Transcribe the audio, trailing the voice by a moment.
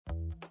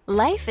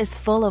Life is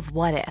full of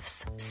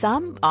what-ifs.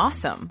 Some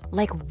awesome,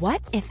 like what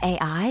if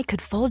AI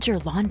could fold your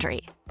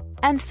laundry?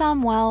 And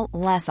some, well,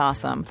 less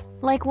awesome,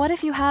 like what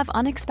if you have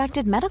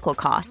unexpected medical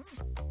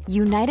costs?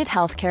 United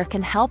Healthcare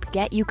can help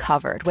get you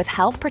covered with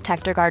Health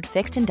Protector Guard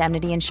fixed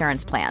indemnity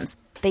insurance plans.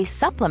 They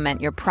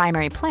supplement your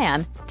primary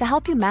plan to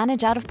help you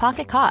manage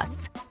out-of-pocket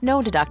costs.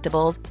 No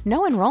deductibles,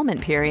 no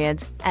enrollment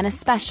periods, and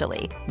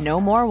especially no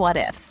more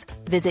what-ifs.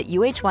 Visit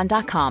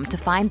uh1.com to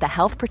find the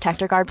Health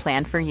Protector Guard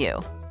plan for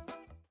you.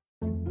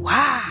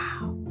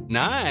 Wow.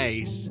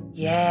 Nice.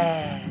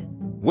 Yeah.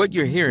 What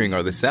you're hearing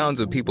are the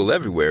sounds of people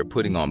everywhere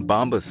putting on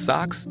Bombas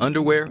socks,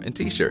 underwear, and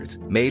T-shirts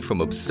made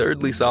from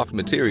absurdly soft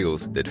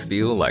materials that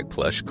feel like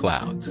plush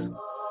clouds.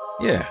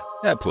 Yeah,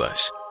 that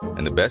plush.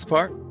 And the best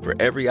part? For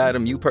every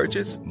item you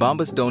purchase,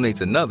 Bombas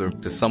donates another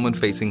to someone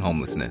facing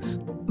homelessness.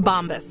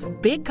 Bombas.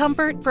 Big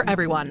comfort for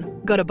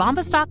everyone. Go to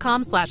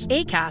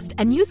bombas.com/ACAST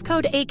and use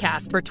code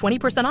ACAST for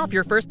 20% off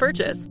your first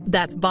purchase.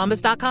 That's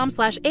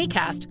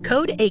bombas.com/ACAST.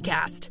 Code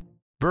ACAST.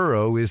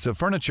 Burrow is a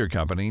furniture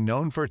company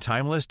known for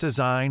timeless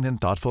design and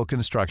thoughtful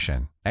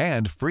construction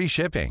and free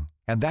shipping,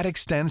 and that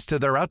extends to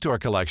their outdoor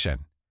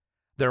collection.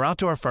 Their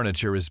outdoor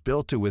furniture is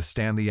built to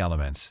withstand the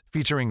elements,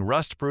 featuring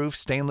rust-proof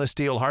stainless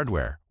steel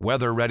hardware,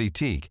 weather-ready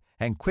teak,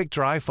 and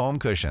quick-dry foam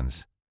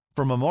cushions.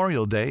 For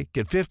Memorial Day,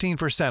 get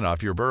 15%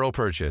 off your Burrow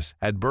purchase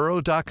at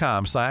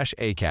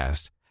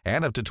burrow.com/ACAST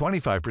and up to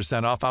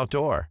 25% off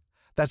outdoor.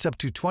 That's up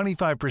to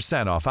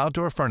 25% off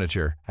outdoor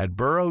furniture at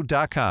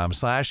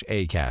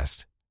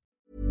burrow.com/ACAST.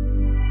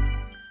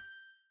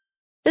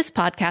 This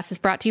podcast is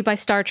brought to you by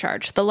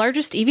StarCharge, the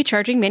largest EV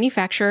charging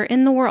manufacturer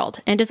in the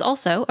world, and is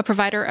also a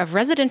provider of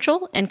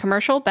residential and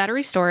commercial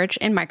battery storage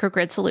and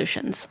microgrid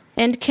solutions.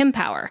 And Kim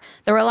Power,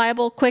 the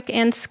reliable, quick,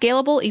 and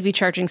scalable EV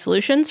charging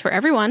solutions for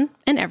everyone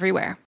and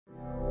everywhere.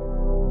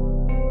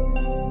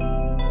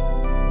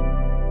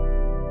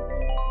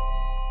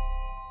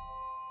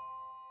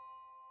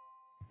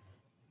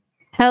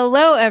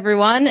 Hello,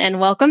 everyone, and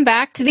welcome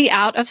back to the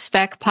Out of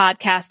Spec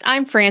podcast.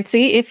 I'm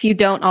Francie, if you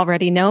don't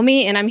already know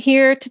me, and I'm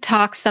here to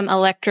talk some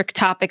electric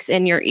topics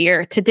in your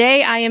ear.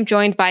 Today, I am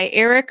joined by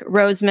Eric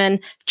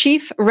Roseman,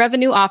 Chief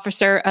Revenue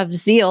Officer of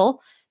Zeal.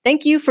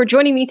 Thank you for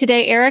joining me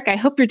today, Eric. I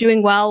hope you're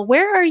doing well.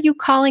 Where are you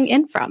calling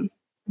in from?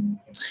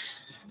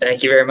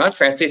 Thank you very much,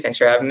 Francie. Thanks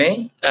for having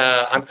me.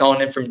 I'm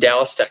calling in from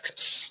Dallas,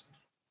 Texas.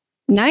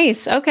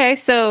 Nice. Okay,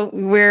 so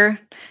we're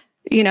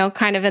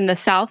kind of in the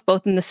South,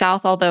 both in the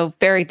South, although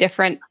very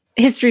different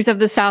histories of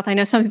the South. I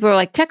know some people are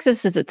like,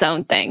 Texas is its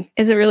own thing.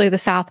 Is it really the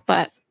South?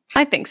 But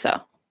I think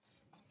so.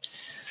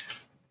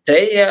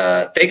 They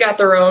got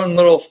their own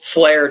little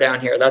flair down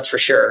here, that's for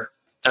sure.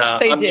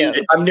 They do.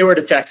 I'm newer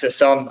to Texas,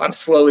 so I'm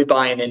slowly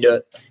buying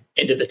into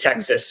the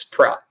Texas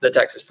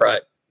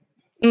pride.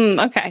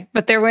 Okay,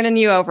 but they're winning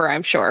you over,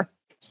 I'm sure.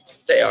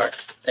 They are.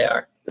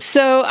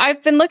 So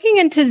I've been looking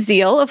into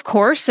Zeal, of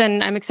course,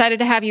 and I'm excited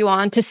to have you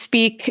on to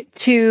speak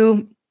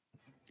to,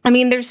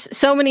 there's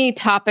so many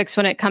topics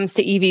when it comes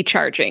to EV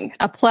charging,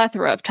 a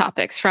plethora of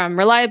topics from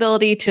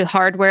reliability to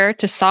hardware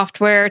to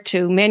software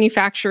to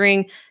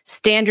manufacturing,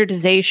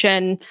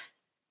 standardization,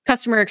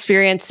 customer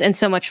experience, and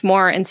so much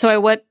more. And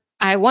so what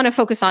I want to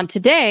focus on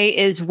today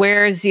is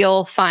where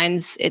Zeal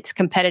finds its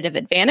competitive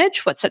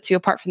advantage, what sets you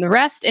apart from the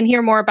rest, and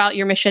hear more about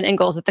your mission and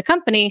goals at the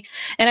company.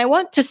 And I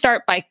want to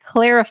start by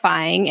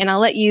clarifying, and I'll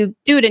let you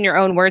do it in your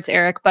own words,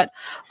 Eric, but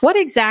what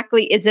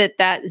exactly is it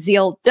that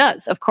Zeal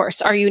does? Of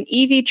course, are you an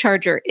EV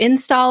charger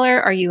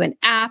installer? Are you an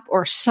app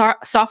or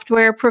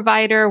software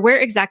provider? Where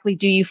exactly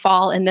do you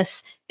fall in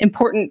this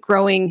important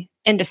growing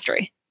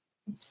industry?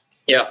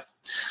 Yeah.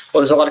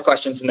 Well, there's a lot of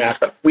questions in that,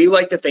 but we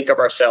like to think of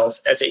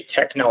ourselves as a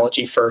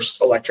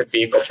technology-first electric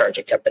vehicle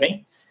charging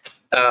company.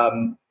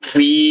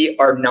 We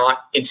are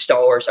not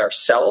installers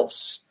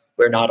ourselves.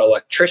 We're not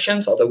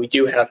electricians, although we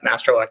do have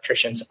master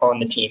electricians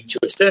on the team to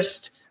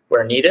assist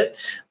where needed.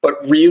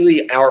 But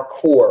really, our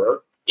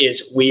core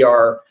is we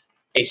are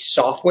a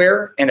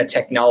software and a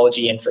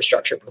technology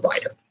infrastructure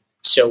provider.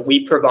 So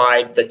we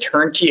provide the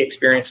turnkey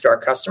experience to our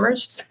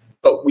customers,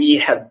 but we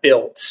have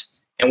built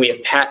and we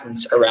have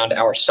patents around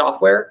our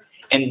software.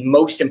 And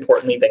most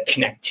importantly, the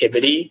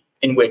connectivity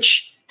in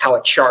which how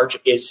a charge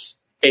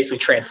is basically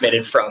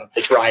transmitted from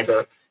the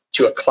driver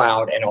to a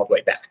cloud and all the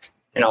way back.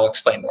 And I'll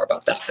explain more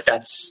about that.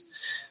 But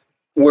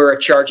we're a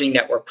charging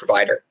network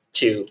provider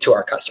to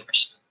our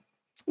customers.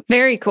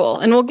 Very cool.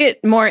 And we'll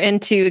get more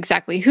into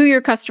exactly who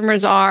your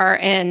customers are.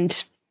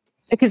 And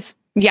because,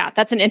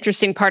 that's an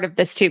interesting part of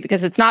this too,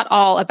 because it's not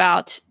all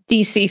about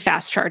DC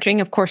fast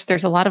charging. Of course,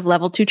 there's a lot of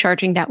level 2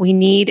 charging that we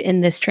need in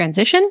this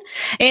transition.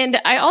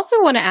 And I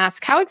also want to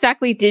ask, how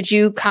exactly did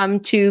you come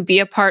to be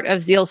a part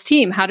of Zeal's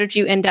team? How did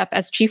you end up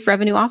as Chief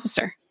Revenue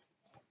Officer?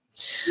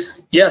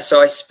 Yeah,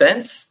 so I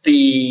spent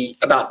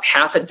about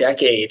half a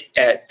decade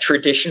at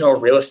traditional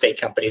real estate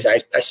companies.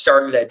 I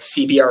started at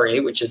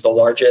CBRE, which is the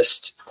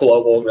largest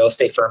global real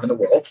estate firm in the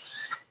world.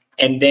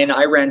 And then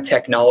I ran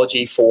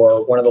technology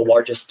for one of the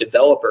largest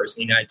developers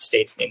in the United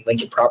States named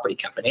Lincoln Property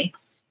Company.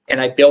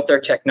 And I built their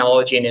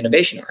technology and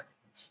innovation arm.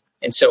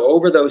 And so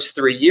over those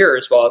 3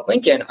 years while at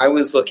Lincoln, I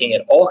was looking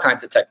at all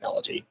kinds of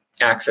technology,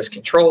 access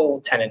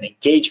control, tenant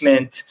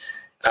engagement,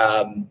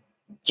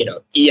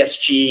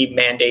 ESG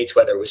mandates,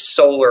 whether it was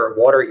solar or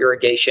water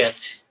irrigation.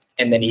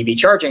 And then EV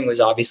charging was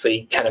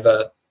obviously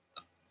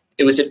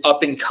it was an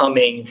up and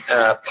coming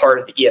part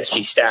of the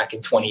ESG stack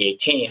in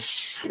 2018.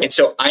 And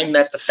so I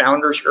met the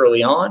founders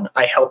early on.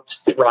 I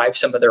helped drive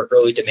some of their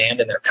early demand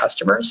and their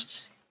customers.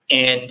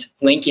 And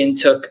Lincoln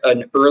took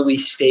an early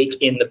stake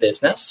in the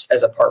business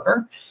as a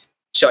partner.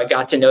 So I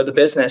got to know the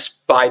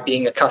business by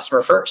being a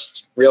customer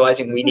first,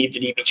 realizing we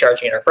needed EV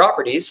charging in our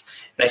properties.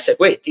 And I said,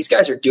 wait, these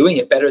guys are doing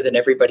it better than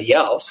everybody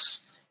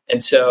else.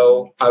 And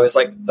so I was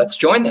like, let's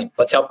join them.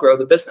 Let's help grow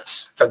the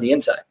business from the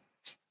inside.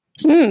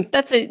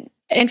 That's an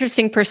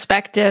interesting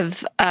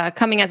perspective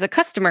coming as a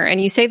customer. And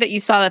you say that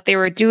you saw that they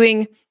were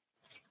doing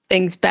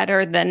things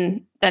better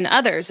than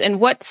others.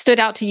 And what stood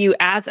out to you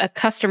as a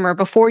customer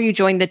before you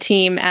joined the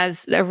team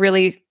as a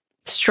really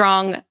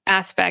strong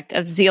aspect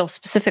of Zeal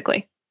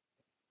specifically?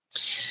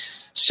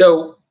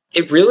 So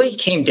it really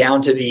came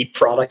down to the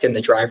product and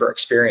the driver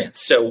experience.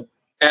 So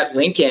at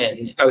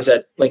Lincoln, I was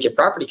at Lincoln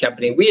Property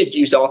Company. We had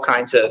used all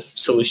kinds of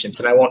solutions,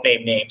 and I won't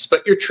name names,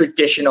 but your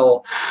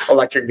traditional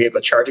electric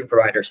vehicle charging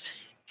providers.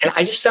 And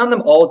I just found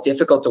them all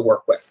difficult to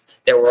work with.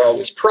 There were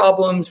always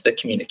problems. The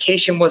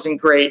communication wasn't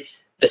great.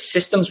 The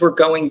systems were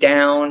going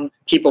down.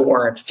 People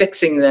weren't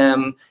fixing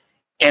them.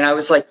 And I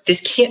was like, this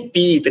can't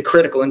be the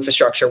critical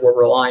infrastructure we're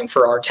relying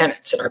for our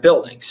tenants and our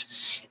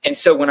buildings. And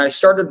so when I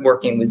started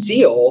working with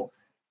Zeal,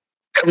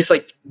 I was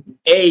like,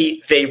 they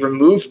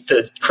removed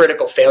the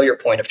critical failure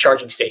point of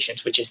charging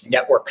stations, which is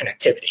network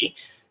connectivity.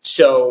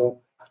 So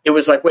it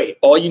was like, wait,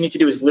 all you need to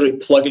do is literally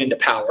plug it into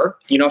power.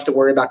 You don't have to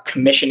worry about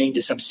commissioning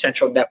to some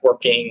central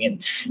networking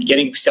and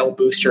getting cell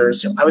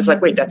boosters. So I was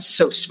like, wait, that's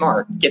so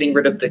smart, getting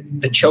rid of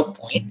the choke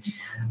point.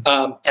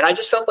 And I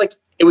just felt like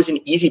it was an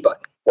easy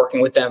button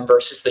working with them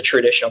versus the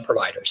traditional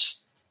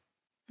providers.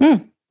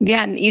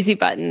 Yeah, an easy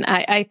button.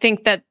 I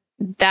think that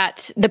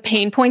the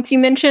pain points you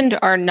mentioned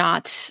are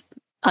not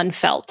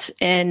unfelt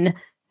in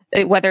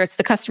whether it's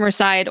the customer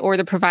side or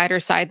the provider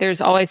side.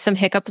 There's always some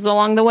hiccups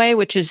along the way,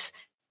 which is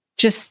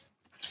just,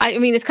 I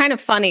mean, it's kind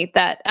of funny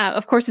that,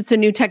 of course, it's a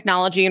new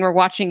technology and we're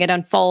watching it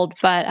unfold,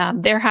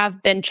 but there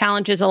have been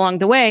challenges along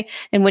the way.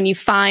 And when you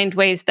find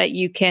ways that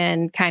you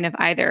can kind of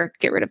either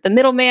get rid of the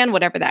middleman,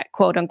 whatever that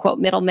quote unquote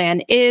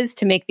middleman is,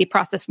 to make the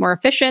process more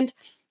efficient,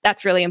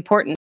 that's really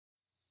important.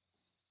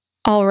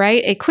 All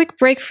right, a quick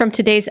break from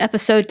today's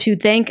episode to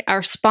thank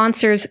our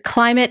sponsors,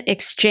 Climate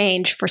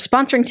Exchange, for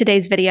sponsoring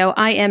today's video.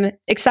 I am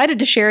excited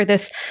to share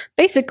this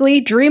basically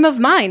dream of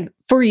mine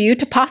for you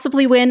to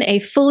possibly win a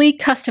fully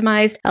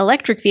customized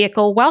electric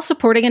vehicle while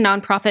supporting a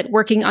nonprofit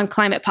working on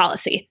climate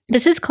policy.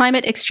 This is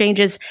Climate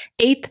Exchange's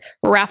 8th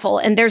raffle,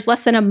 and there's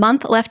less than a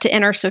month left to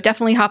enter, so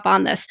definitely hop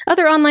on this.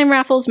 Other online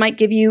raffles might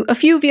give you a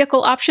few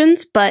vehicle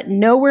options, but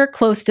nowhere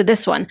close to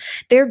this one.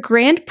 Their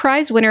grand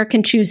prize winner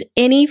can choose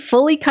any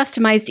fully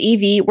customized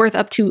EV worth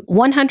up to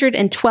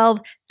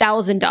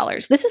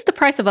 $112,000. This is the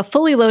price of a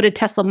fully loaded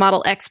Tesla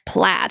Model X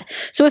Plaid.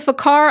 So if a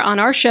car on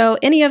our show,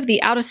 any of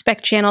the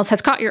out-of-spec channels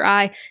has caught your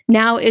eye,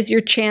 now is your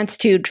chance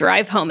to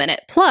drive home in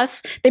it.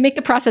 Plus, they make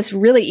the process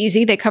really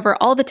easy. They cover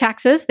all the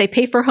taxes, they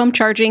pay for home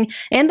charging,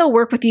 and they'll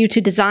work with you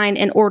to design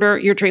and order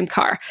your dream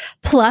car.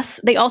 Plus,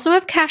 they also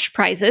have cash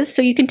prizes,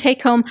 so you can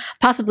take home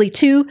possibly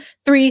 $2,000,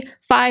 $3,000,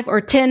 $5,000,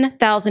 or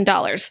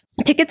 $10,000.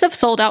 Tickets have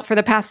sold out for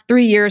the past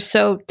 3 years,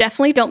 so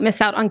definitely don't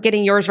miss out on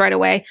getting yours right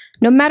away.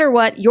 No matter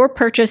what, your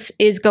purchase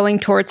is going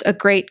towards a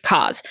great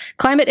cause.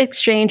 Climate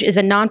Exchange is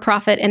a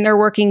nonprofit, and they're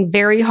working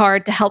very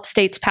hard to help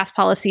states pass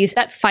policies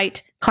that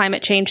fight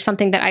climate change,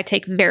 something that I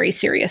take very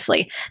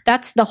seriously.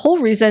 That's the whole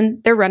reason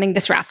they're running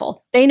this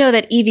raffle. They know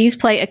that EVs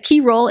play a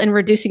key role in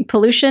reducing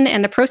pollution,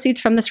 and the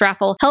proceeds from this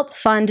raffle help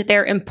fund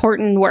their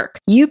important work.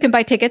 You can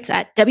buy tickets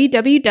at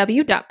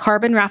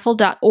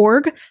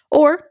www.carbonraffle.org,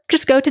 or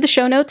just go to the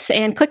show notes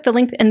and click the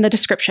link in the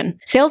description.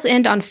 Sales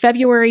end on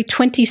February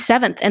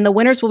 27th, and the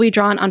winners will be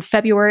drawn on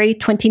February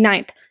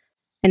 29th.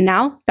 And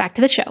now, back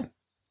to the show.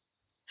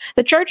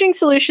 The charging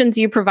solutions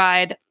you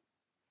provide,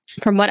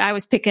 from what I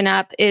was picking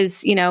up,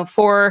 is,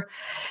 for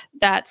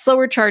that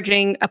slower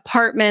charging,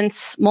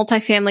 apartments,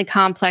 multifamily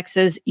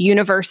complexes,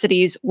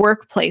 universities,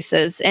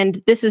 workplaces.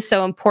 And this is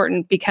so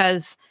important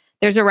because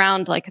there's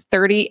around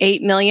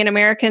 38 million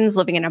Americans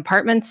living in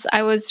apartments,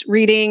 I was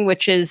reading,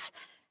 which is,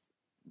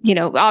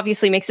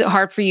 obviously makes it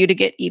hard for you to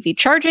get EV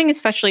charging,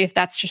 especially if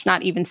that's just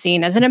not even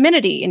seen as an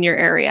amenity in your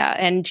area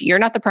and you're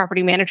not the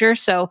property manager.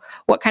 So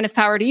what kind of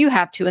power do you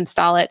have to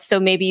install it? So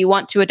maybe you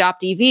want to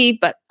adopt EV,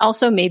 but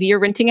also maybe you're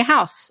renting a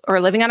house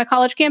or living on a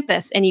college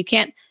campus and you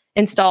can't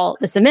install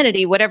this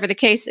amenity. Whatever the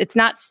case, it's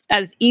not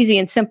as easy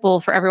and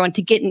simple for everyone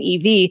to get an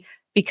EV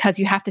because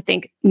you have to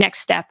think next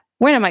step.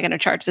 When am I going to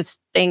charge this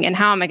thing and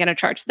how am I going to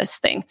charge this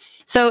thing?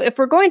 So if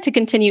we're going to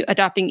continue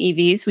adopting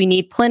EVs, we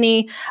need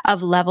plenty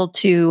of level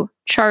 2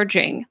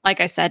 charging. Like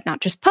I said,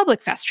 not just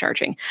public fast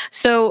charging.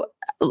 So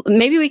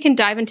maybe we can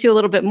dive into a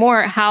little bit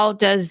more. How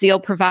does Zeal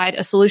provide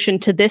a solution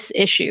to this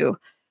issue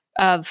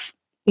of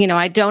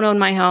I don't own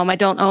my home. I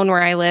don't own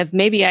where I live.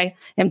 Maybe I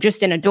am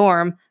just in a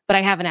dorm, but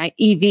I have an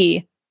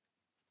EV.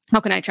 How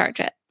can I charge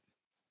it?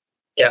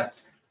 Yeah.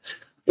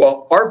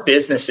 Well, our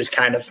business is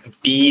kind of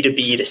B to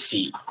B to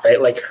C,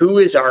 right? Like, who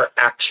is our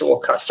actual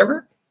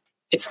customer?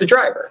 It's the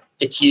driver.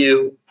 It's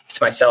you.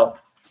 It's myself.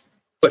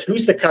 But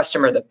who's the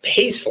customer that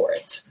pays for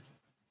it?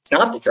 It's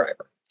not the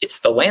driver. It's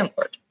the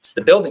landlord. It's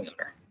the building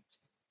owner.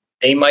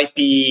 They might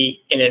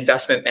be an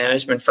investment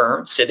management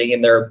firm sitting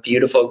in their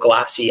beautiful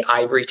glassy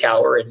ivory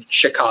tower in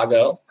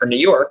Chicago or New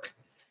York,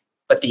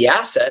 but the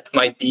asset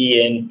might be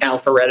in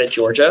Alpharetta,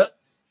 Georgia,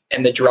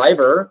 and the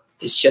driver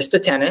is just a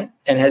tenant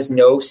and has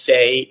no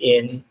say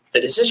in the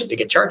decision to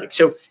get charging.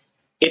 So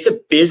it's a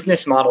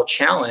business model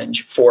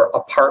challenge for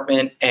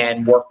apartment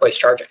and workplace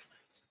charging.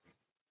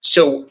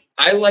 So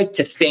I like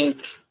to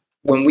think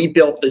when we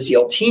built the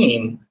Zeal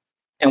team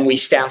and we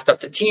staffed up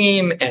the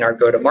team and our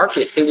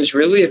go-to-market, it was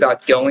really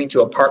about going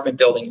to apartment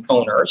building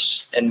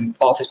owners and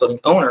office building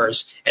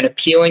owners and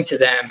appealing to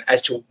them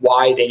as to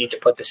why they need to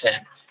put this in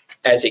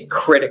as a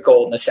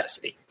critical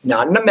necessity.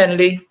 Not an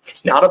amenity.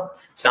 It's not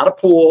a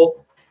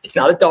pool. It's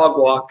not a dog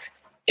walk.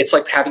 It's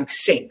like having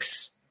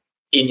sinks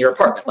in your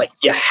apartment. Like,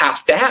 you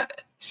have to have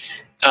it.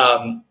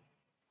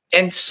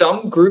 And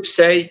some groups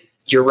say,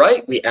 you're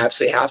right, we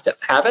absolutely have to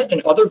have it.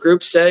 And other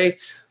groups say,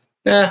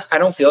 I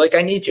don't feel like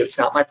I need to. It's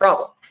not my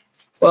problem.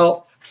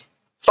 Well,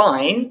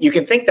 fine, you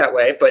can think that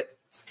way, but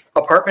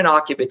apartment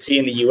occupancy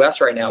in the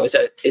US right now is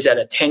at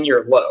a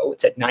 10-year low.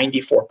 It's at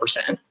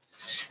 94%,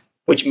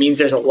 which means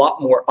there's a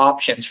lot more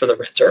options for the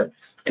renter.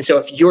 And so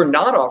if you're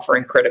not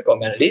offering critical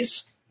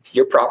amenities,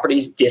 your property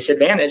is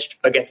disadvantaged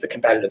against the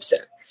competitive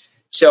set.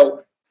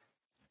 So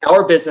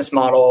our business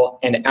model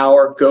and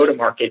our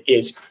go-to-market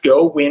is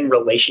go win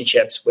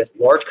relationships with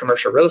large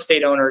commercial real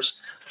estate owners,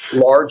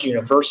 large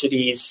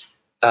universities,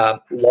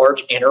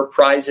 large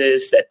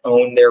enterprises that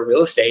own their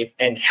real estate,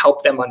 and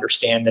help them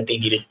understand that they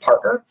need a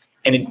partner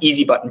and an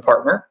easy button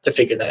partner to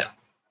figure that out,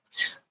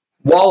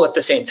 while at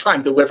the same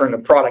time delivering a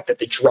product that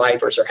the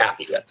drivers are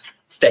happy with,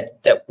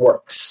 that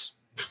works.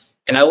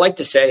 And I like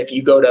to say, if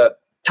you go to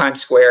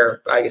Times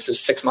Square, I guess it was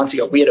 6 months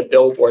ago, we had a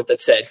billboard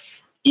that said,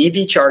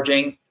 EV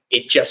charging,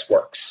 it just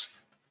works.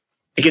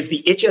 Because the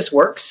it just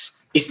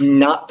works is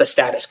not the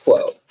status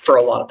quo for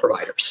a lot of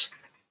providers.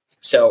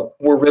 So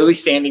we're really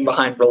standing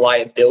behind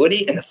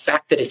reliability and the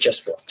fact that it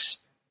just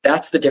works.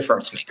 That's the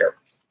difference maker.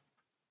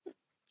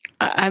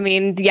 I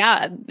mean,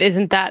 yeah,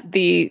 isn't that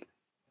the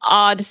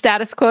odd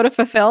status quo to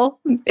fulfill?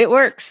 It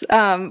works,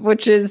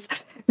 which is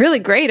really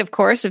great, of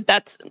course, if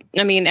that's,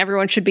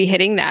 everyone should be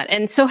hitting that.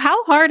 And so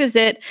how hard is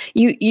it?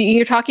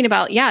 You're talking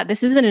about,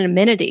 this isn't an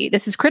amenity.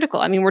 This is critical.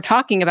 We're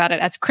talking about it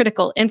as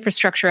critical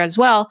infrastructure as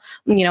well,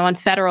 on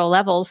federal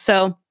levels.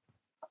 So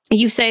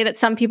you say that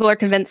some people are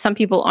convinced, some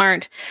people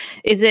aren't.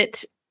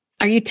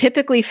 Are you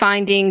typically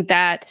finding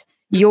that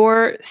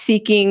you're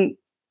seeking,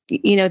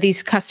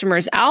 these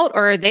customers out,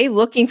 or are they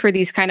looking for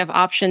these kind of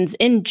options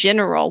in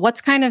general? What's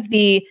kind of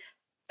the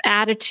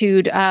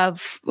attitude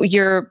of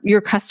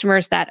your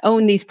customers that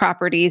own these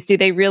properties? Do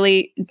they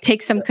really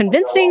take some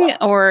convincing,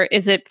 or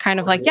is it kind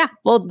of like,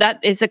 that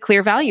is a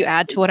clear value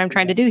add to what I'm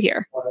trying to do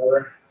here?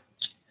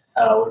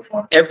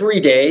 Every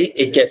day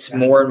it gets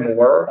more and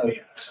more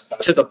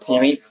to the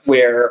point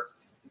where,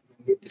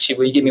 actually,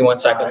 will you give me 1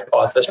 second to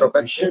pause this real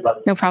quick?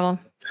 No problem.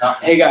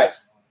 Hey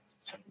guys,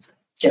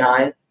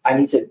 I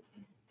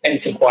need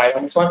some quiet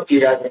on this one. If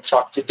you guys want to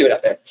talk, just do it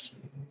up there.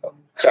 Oh,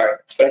 sorry,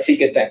 but I see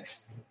good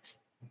things.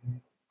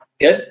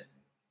 Good?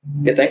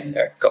 Good thing?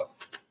 All right, cool.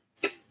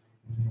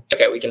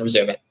 Okay, we can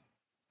resume it.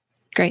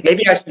 Great.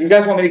 Maybe you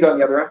guys want me to go in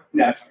the other room?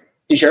 No.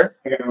 You sure?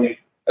 I gotta leave.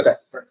 Okay.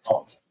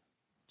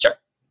 Sure.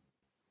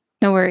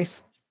 No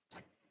worries.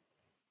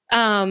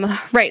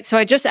 Right. So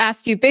I just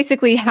asked you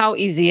basically how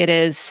easy it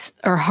is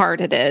or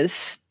hard it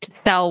is to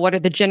sell. What are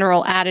the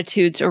general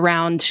attitudes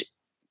around,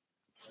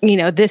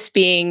 this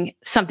being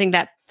something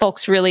that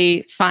folks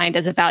really find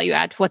as a value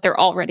add to what they're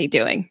already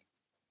doing?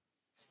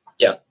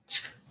 Yeah.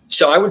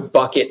 So I would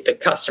bucket the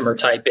customer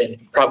type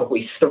in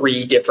probably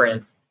 3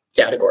 different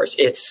categories.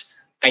 It's,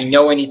 I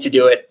know I need to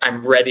do it.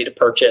 I'm ready to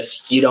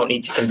purchase. You don't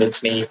need to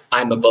convince me.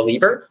 I'm a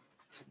believer.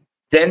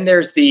 Then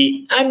there's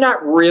the, I'm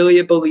not really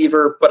a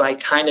believer, but I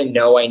kind of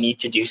know I need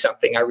to do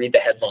something. I read the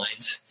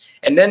headlines.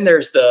 And then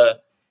there's the,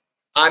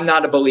 I'm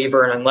not a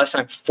believer, and unless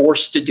I'm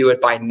forced to do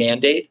it by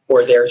mandate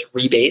or there's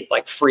rebate,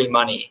 like free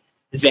money,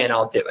 then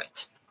I'll do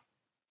it.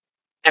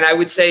 And I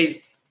would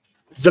say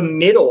the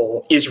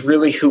middle is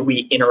really who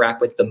we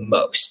interact with the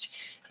most.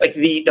 Like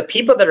the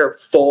people that are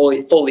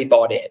fully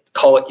bought in,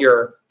 call it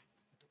your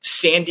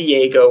San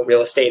Diego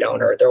real estate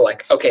owner. They're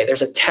like, okay,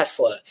 there's a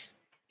Tesla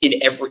in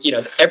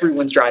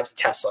everyone drives a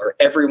Tesla or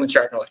everyone's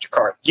driving an electric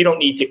car. You don't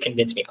need to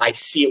convince me. I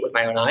see it with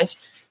my own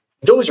eyes.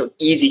 Those are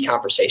easy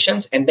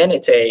conversations. And then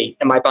it's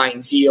am I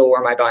buying Zeal or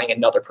am I buying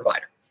another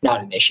provider?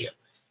 Not an issue.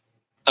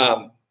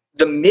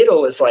 The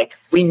middle is like,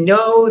 we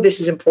know this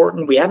is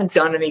important. We haven't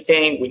done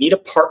anything. We need a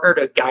partner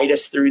to guide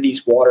us through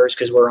these waters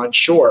because we're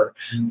unsure.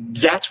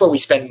 That's where we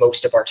spend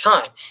most of our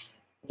time.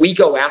 We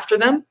go after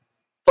them,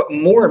 but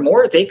more and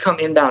more they come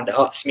inbound to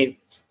us.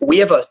 we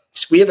have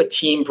a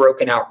team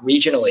broken out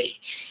regionally.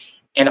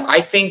 And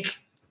I think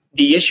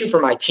the issue for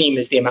my team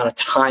is the amount of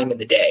time in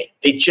the day.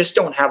 They just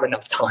don't have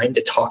enough time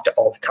to talk to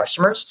all the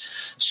customers.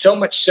 So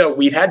much so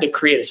we've had to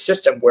create a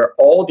system where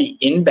all the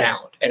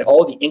inbound and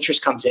all the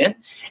interest comes in,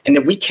 and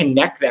then we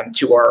connect them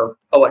to our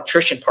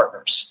electrician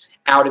partners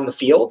out in the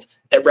field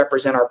that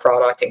represent our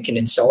product and can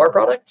install our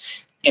product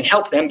and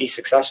help them be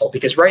successful.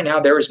 Because right now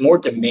there is more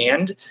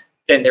demand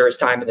than there is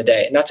time in the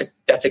day. And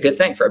that's a good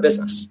thing for a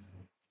business.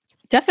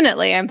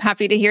 Definitely. I'm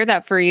happy to hear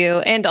that for you,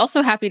 and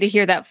also happy to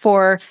hear that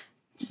for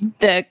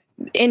the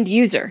end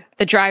user,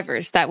 the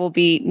drivers that will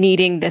be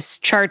needing this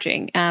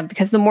charging,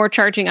 because the more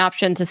charging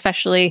options,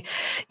 especially,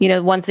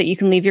 ones that you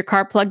can leave your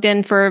car plugged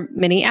in for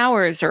many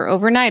hours or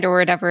overnight or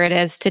whatever it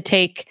is, to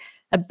take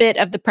a bit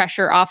of the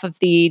pressure off of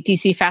the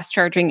DC fast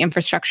charging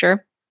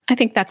infrastructure, I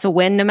think that's a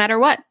win no matter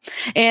what.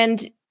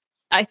 And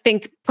I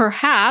think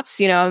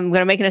perhaps, I'm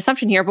going to make an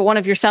assumption here, but one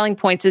of your selling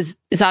points is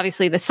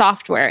obviously the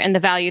software and the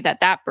value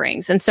that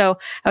brings. And so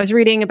I was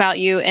reading about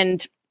you,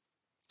 and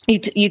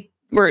you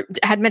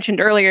had mentioned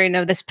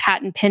earlier, this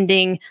patent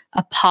pending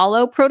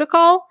Apollo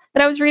protocol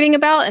that I was reading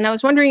about. And I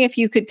was wondering if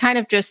you could kind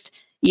of just,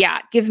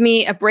 give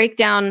me a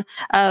breakdown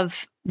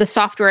of the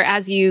software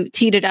as you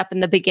teed it up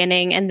in the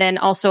beginning, and then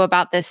also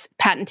about this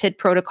patented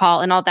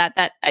protocol and all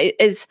that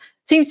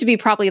seems to be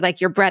probably like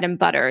your bread and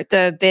butter,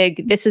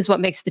 this is what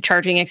makes the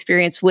charging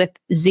experience with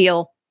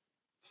Zeal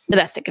the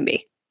best it can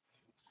be.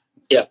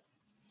 Yeah.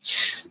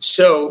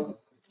 So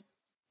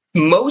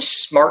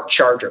most smart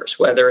chargers,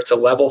 whether it's a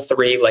level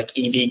 3 like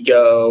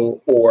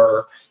EVgo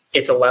or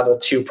it's a level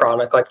 2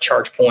 product like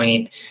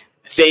ChargePoint,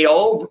 they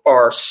all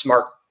are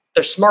smart.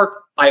 They're smart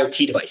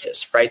IoT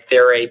devices, right?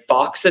 They're a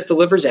box that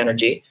delivers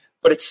energy,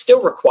 but it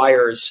still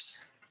requires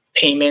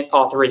payment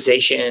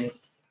authorization,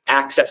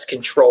 access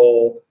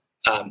control,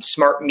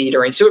 smart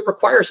metering. So it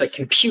requires like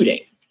computing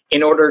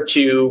in order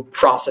to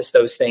process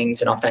those things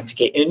and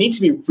authenticate. And it needs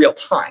to be real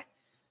time.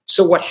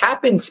 So what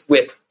happens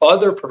with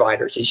other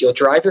providers is you'll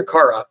drive your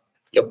car up,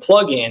 you'll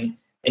plug in,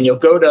 and you'll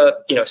go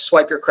to,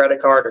 swipe your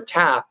credit card or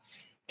tap,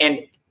 and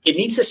it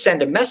needs to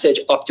send a message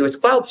up to its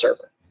cloud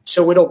server.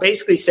 So it'll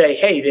basically say,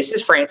 hey, this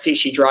is Francie.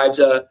 She drives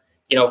a,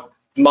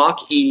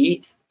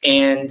 Mach-E,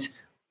 and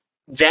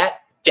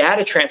that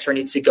data transfer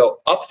needs to go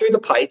up through the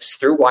pipes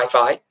through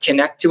Wi-Fi,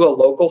 connect to a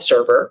local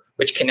server,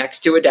 which connects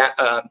to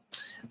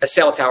a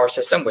cell tower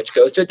system, which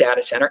goes to a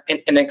data center,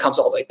 and then comes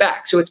all the way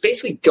back. So it's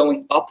basically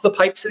going up the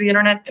pipes of the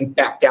internet and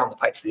back down the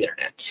pipes of the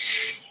internet.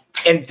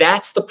 And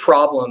that's the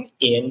problem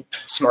in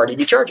smart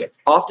EV charging.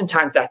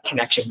 Oftentimes that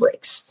connection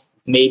breaks.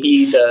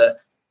 Maybe the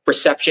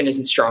reception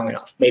isn't strong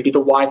enough. Maybe the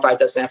Wi-Fi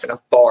doesn't have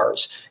enough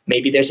bars.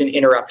 Maybe there's an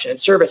interruption in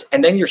service,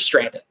 and then you're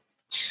stranded.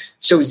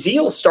 So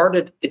Zeal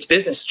started its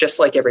business just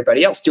like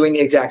everybody else, doing the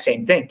exact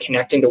same thing,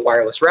 connecting to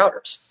wireless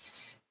routers.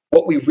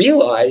 What we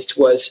realized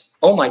was,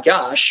 oh my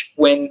gosh,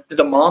 when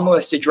the mom who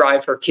has to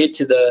drive her kid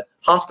to the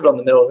hospital in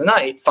the middle of the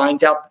night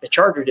finds out that the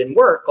charger didn't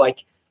work,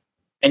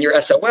 and you're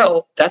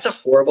SOL, that's a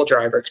horrible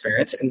driver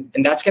experience,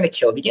 and that's going to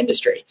kill the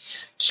industry.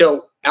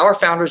 So our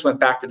founders went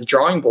back to the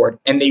drawing board,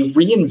 and they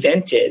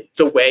reinvented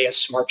the way a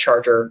smart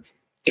charger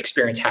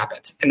experience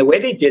happens. And the way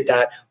they did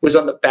that was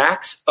on the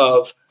backs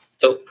of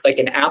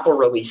an Apple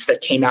release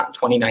that came out in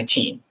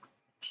 2019.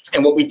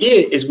 And what we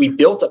did is we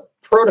built a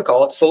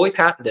protocol, it's fully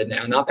patented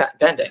now, not patent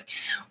pending,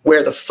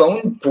 where the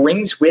phone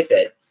brings with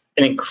it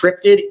an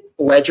encrypted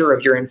ledger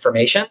of your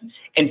information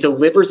and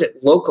delivers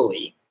it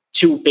locally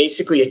to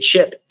basically a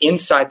chip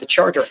inside the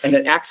charger. And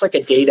it acts like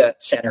a data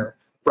center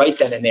right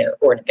then and there,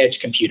 or an edge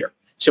computer.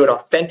 So it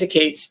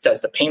authenticates,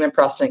 does the payment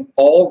processing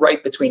all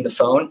right between the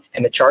phone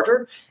and the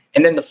charger.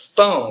 And then the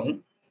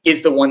phone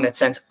is the one that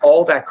sends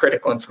all that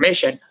critical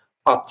information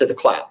up to the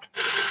cloud.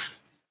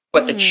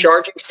 But the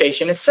charging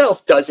station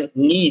itself doesn't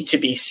need to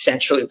be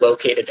centrally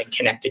located and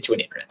connected to an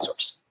internet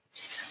source.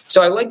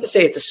 So I like to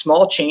say it's a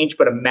small change,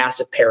 but a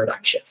massive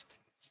paradigm shift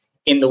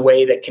in the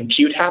way that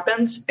compute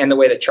happens and the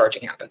way that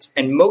charging happens.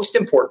 And most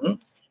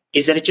important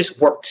is that it just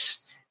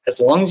works. As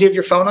long as you have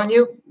your phone on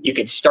you, you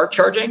can start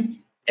charging,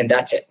 and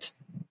that's it.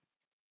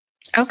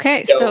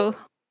 Okay, so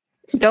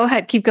go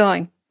ahead, keep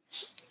going.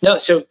 No,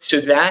 so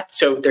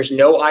there's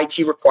no IT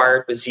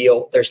required with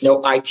Zeal. There's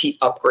no IT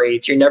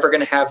upgrades. You're never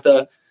going to have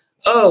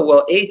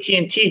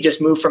AT&T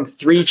just moved from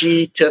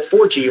 3G to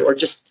 4G, or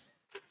just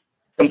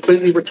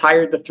completely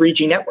retired the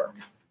 3G network.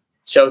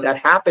 So that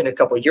happened a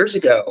couple of years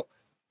ago.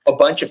 A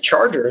bunch of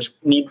chargers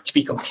need to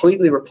be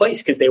completely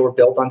replaced because they were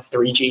built on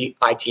 3G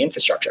IT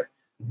infrastructure.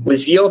 With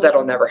Zeal,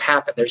 that'll never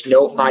happen. There's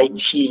no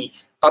IT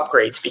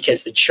upgrades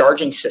because the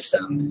charging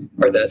system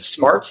or the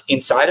smarts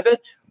inside of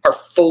it are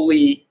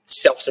fully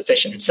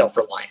self-sufficient and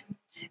self-reliant.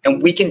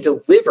 And we can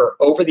deliver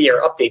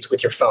over-the-air updates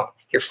with your phone.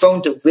 Your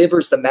phone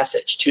delivers the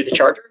message to the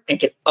charger and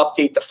can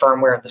update the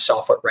firmware and the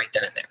software right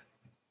then and there.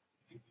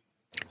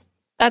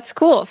 That's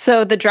cool.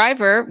 So the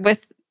driver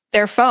with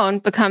their phone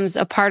becomes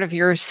a part of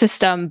your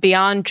system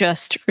beyond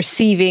just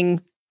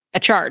receiving a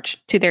charge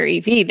to their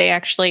EV. They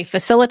actually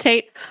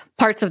facilitate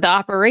parts of the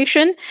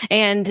operation.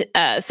 And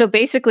so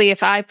basically,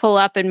 if I pull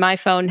up and my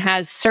phone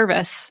has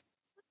service,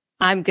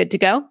 I'm good to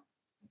go?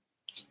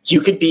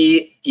 You could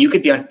be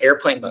on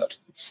airplane mode,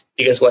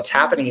 because what's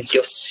happening is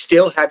you'll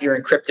still have your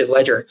encrypted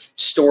ledger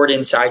stored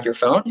inside your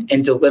phone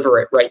and deliver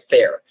it right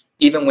there,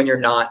 even when you're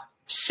not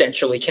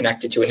centrally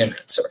connected to an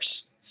internet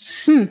source.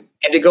 And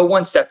to go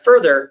one step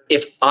further,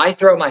 if I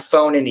throw my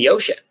phone in the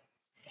ocean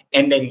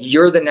and then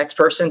you're the next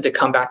person to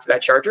come back to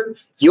that charger,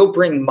 you'll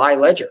bring my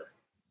ledger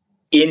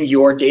in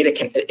your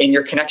in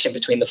your connection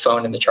between the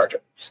phone and the charger.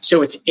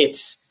 So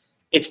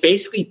it's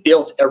basically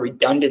built a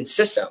redundant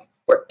system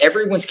where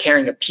everyone's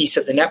carrying a piece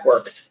of the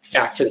network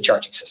back to the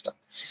charging system.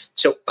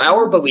 So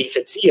our belief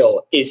at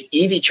Zeal is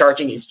EV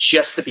charging is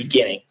just the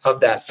beginning of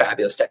that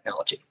fabulous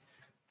technology.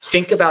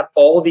 Think about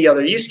all the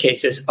other use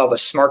cases of a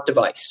smart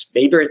device.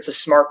 Maybe it's a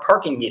smart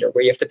parking meter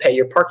where you have to pay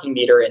your parking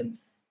meter in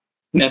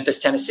Memphis,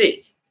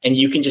 Tennessee, and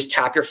you can just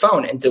tap your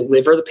phone and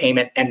deliver the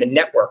payment and the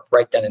network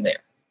right then and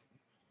there.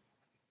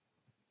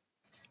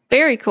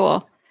 Very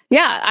cool.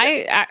 Yeah,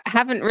 I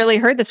haven't really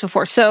heard this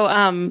before. So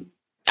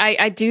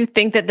I do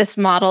think that this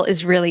model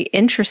is really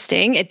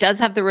interesting. It does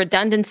have the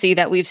redundancy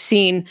that we've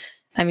seen.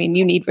 I mean,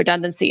 you need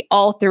redundancy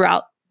all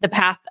throughout the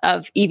path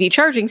of EV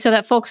charging so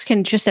that folks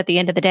can just at the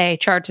end of the day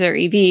charge their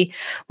EV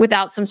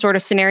without some sort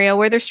of scenario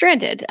where they're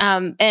stranded.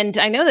 And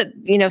I know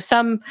that,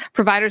 some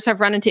providers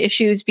have run into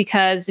issues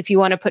because if you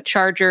want to put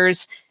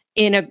chargers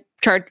in a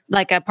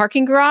like a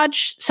parking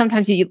garage,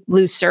 sometimes you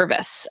lose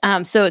service.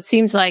 So it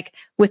seems like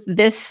with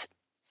this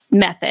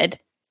method,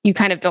 you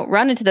kind of don't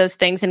run into those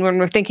things. And when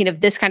we're thinking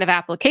of this kind of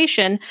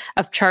application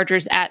of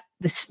chargers at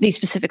these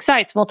specific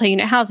sites,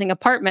 multi-unit housing,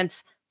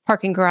 apartments,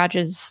 parking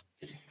garages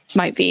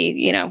might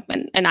be,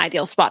 an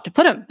ideal spot to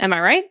put them. Am I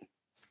right?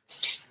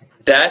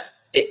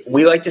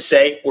 We like to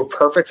say we're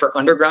perfect for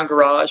underground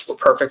garage. We're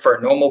perfect for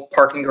a normal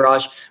parking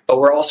garage, but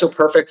we're also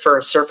perfect for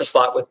a surface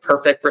lot with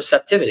perfect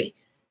receptivity.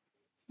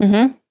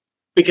 Mm-hmm.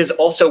 Because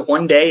also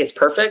one day it's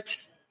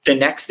perfect. The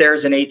next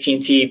there's an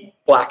AT&T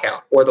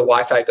blackout or the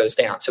Wi-Fi goes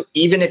down. So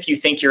even if you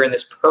think you're in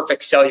this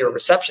perfect cellular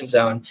reception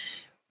zone,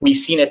 we've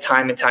seen it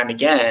time and time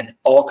again,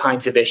 all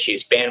kinds of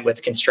issues,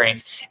 bandwidth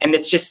constraints. And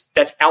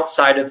that's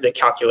outside of the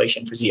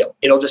calculation for Zeal.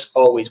 It'll just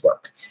always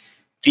work.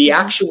 The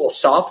actual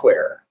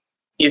software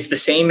is the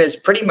same as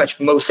pretty much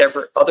most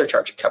every other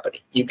charging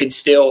company. You can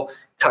still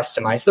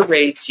customize the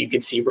rates. You can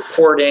see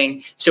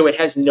reporting. So it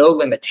has no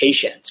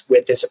limitations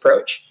with this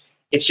approach.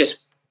 It's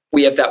just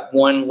we have that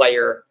one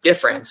layer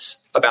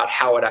difference about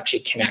how it actually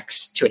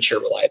connects to ensure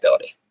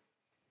reliability.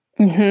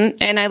 Mm-hmm.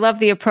 And I love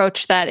the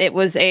approach that it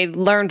was a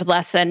learned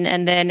lesson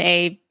and then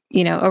a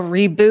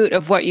reboot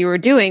of what you were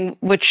doing,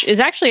 which is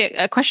actually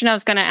a question I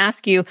was going to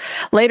ask you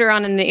later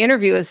on in the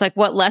interview is like,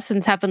 what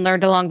lessons have been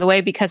learned along the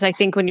way? Because I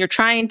think when you're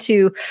trying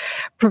to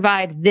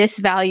provide this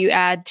value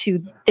add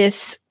to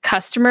this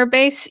customer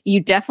base, you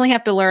definitely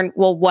have to learn,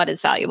 well, what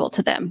is valuable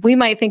to them? We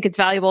might think it's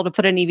valuable to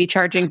put an EV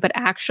charging, but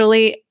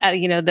actually,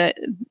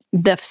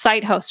 the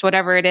site host,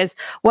 whatever it is,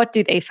 what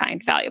do they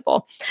find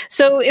valuable?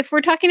 So if we're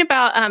talking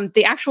about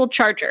the actual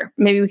charger,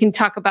 maybe we can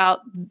talk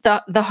about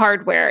the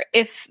hardware.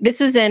 If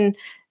this is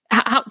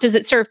how does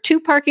it serve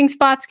 2 parking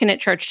spots? Can it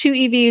charge 2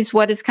 EVs?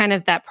 What is kind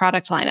of that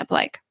product lineup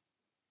like?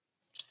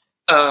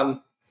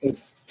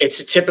 It's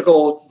a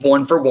typical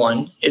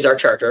 1-for-1 is our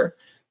charger.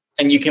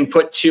 And you can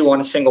put 2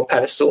 on a single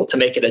pedestal to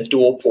make it a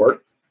dual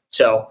port.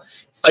 So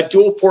a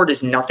dual port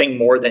is nothing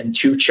more than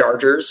 2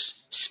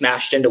 chargers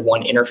smashed into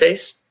one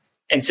interface.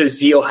 And so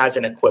Zeal has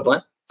an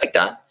equivalent like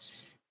that.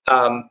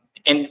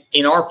 And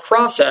in our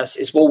process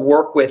is we'll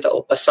work with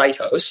a site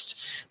host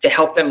to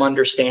help them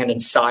understand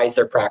and size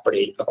their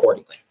property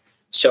accordingly.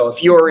 So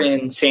if you're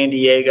in San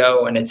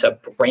Diego and it's a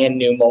brand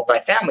new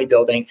multifamily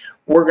building,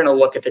 we're going to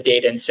look at the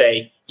data and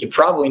say, you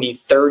probably need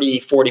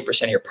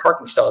 40% of your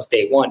parking stalls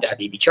day one to have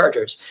EV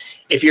chargers.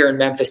 If you're in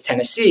Memphis,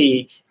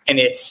 Tennessee, and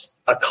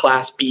it's a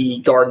Class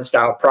B garden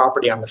style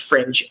property on the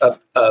fringe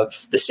of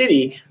the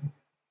city,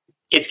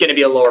 it's going to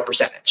be a lower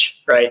percentage,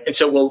 right? And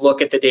so we'll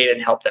look at the data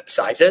and help them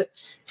size it.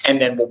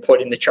 And then we'll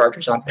put in the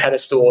chargers on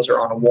pedestals or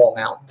on a wall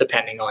mount,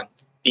 depending on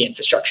the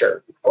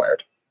infrastructure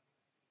required.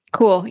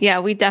 Cool. Yeah,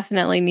 we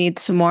definitely need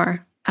some more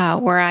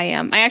where I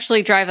am. I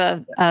actually drive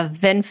a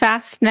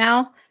VinFast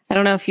now. I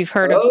don't know if you've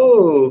heard of.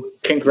 Oh,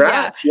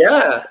 congrats.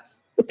 Yeah.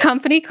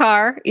 Company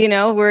car,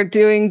 we're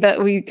doing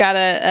that. We got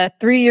a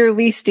 3-year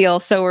lease deal.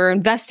 So we're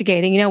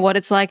investigating, what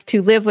it's like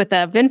to live with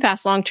a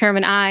VinFast long-term.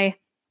 And I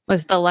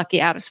was the lucky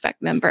out-of-spec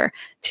member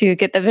to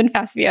get the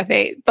VinFast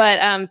VF8.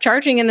 But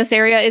charging in this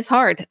area is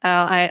hard.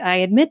 I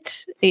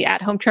admit the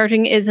at-home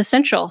charging is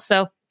essential.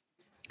 So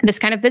this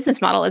kind of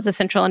business model is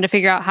essential and to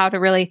figure out how to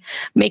really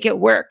make it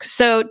work.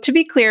 So to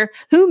be clear,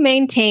 who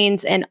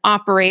maintains and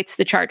operates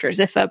the chargers?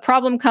 If a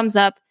problem comes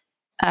up,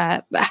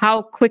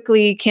 how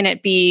quickly can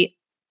it be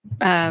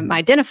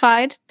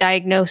identified,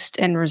 diagnosed,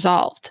 and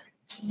resolved?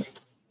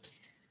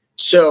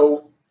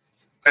 So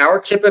our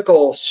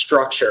typical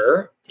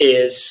structure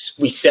is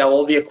we sell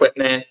all the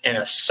equipment and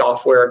a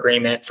software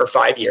agreement for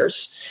 5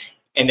 years.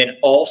 And then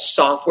all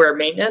software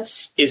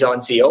maintenance is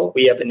on Zeal.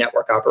 We have a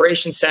network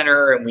operations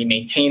center and we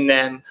maintain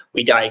them.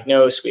 We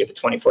diagnose. We have a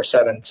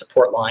 24/7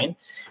 support line.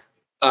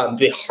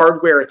 The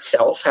hardware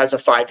itself has a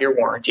 5-year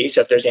warranty.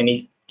 So if there's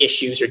any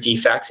issues or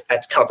defects,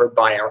 that's covered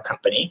by our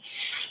company.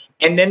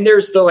 And then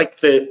there's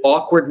the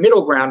awkward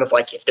middle ground of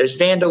if there's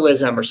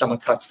vandalism or someone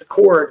cuts the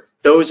cord,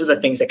 those are the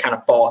things that kind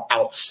of fall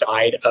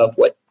outside of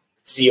what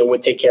Zeal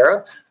would take care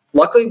of.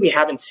 Luckily, we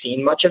haven't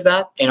seen much of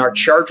that. And our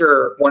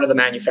charger, one of the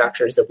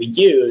manufacturers that we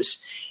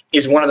use,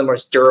 is one of the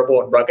most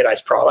durable and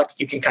ruggedized products.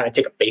 You can kind of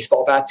take a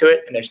baseball bat to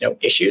it and there's no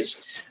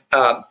issues.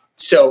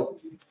 So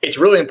it's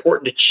really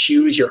important to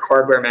choose your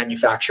hardware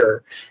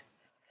manufacturer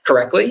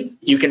correctly.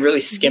 You can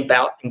really skimp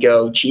out and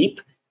go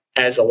cheap,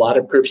 as a lot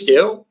of groups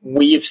do.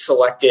 We've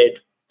selected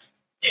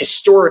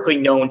historically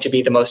known to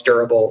be the most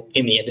durable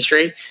in the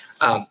industry.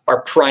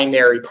 Our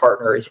primary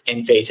partner is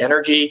Enphase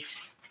Energy.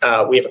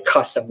 We have a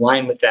custom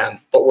line with them,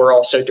 but we're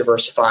also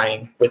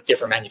diversifying with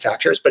different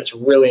manufacturers. But it's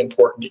really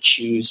important to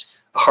choose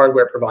a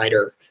hardware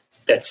provider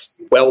that's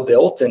well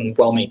built and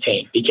well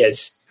maintained,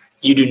 because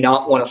you do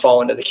not want to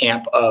fall into the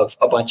camp of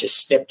a bunch of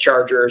snip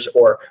chargers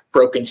or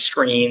broken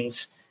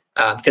screens,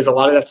 because a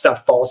lot of that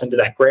stuff falls into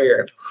that gray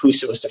area of who's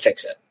supposed to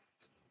fix it.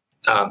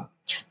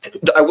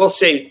 I will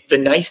say the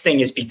nice thing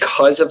is,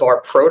 because of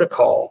our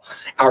protocol,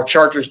 our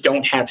chargers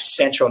don't have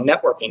central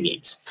networking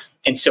needs.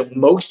 And so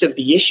most of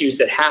the issues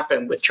that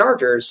happen with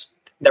chargers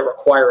that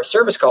require a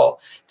service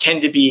call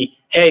tend to be,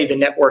 hey, the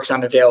network's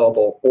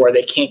unavailable, or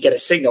they can't get a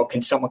signal.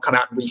 Can someone come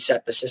out and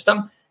reset the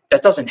system?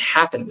 That doesn't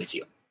happen with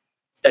Zeal.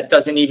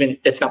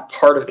 It's not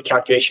part of the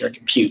calculation or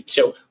compute.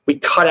 So we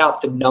cut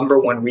out the number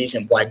one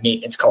reason why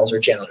maintenance calls are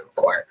generally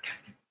required.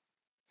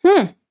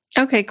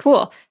 Okay,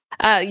 cool.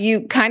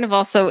 You kind of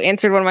also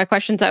answered one of my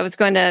questions. I was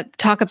going to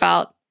talk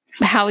about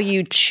how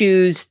you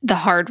choose the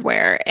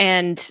hardware.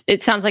 And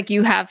it sounds like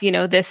you have,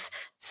 this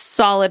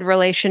solid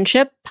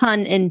relationship,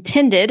 pun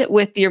intended,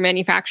 with your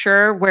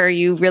manufacturer, where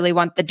you really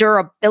want the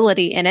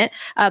durability in it.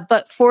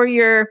 But for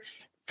your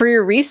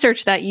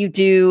research that you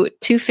do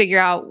to figure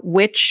out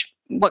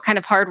what kind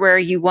of hardware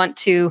you want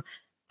to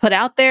put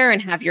out there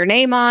and have your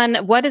name on,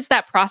 what is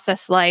that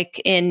process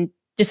like in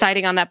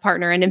deciding on that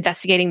partner and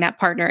investigating that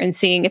partner and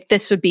seeing if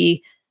this would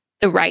be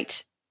the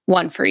right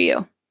one for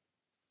you?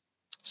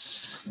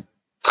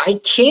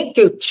 I can't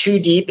go too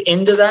deep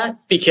into that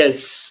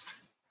because,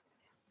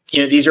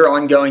 these are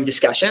ongoing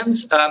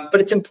discussions, but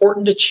it's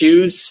important to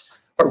choose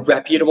a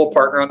reputable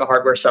partner on the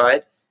hardware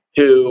side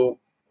who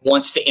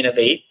wants to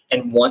innovate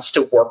and wants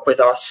to work with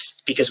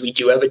us, because we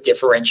do have a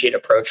differentiated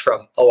approach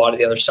from a lot of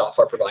the other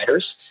software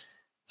providers.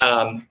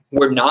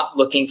 We're not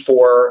looking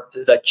for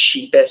the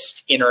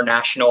cheapest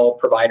international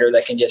provider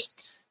that can just,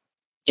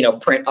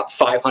 print up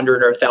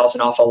 500 or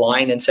 1,000 off a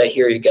line and say,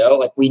 here you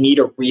go. We need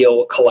a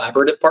real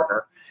collaborative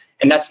partner.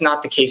 And that's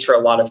not the case for a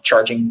lot of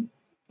charging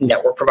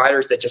network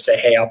providers that just say,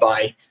 hey, I'll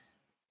buy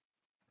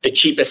the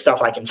cheapest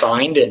stuff I can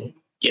find and,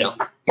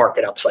 mark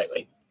it up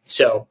slightly.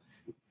 So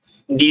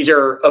these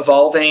are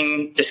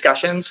evolving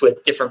discussions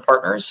with different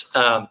partners,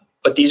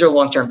 but these are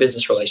long-term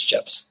business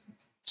relationships.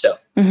 So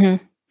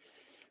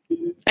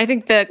I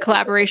think the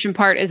collaboration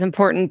part is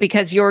important,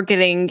 because you're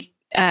getting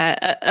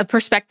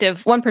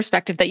one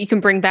perspective that you can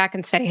bring back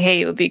and say, hey,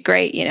 it would be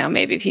great,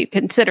 maybe if you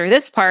consider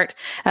this part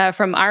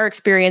from our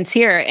experience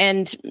here.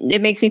 And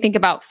it makes me think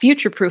about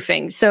future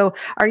proofing. So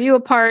are you a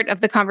part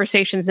of the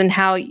conversations in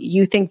how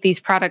you think these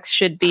products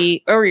should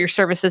be, or your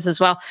services as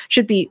well,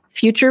 should be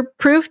future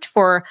proofed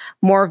for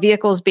more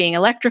vehicles being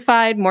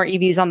electrified, more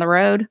EVs on the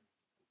road?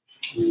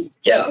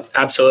 Yeah,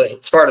 absolutely.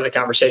 It's part of the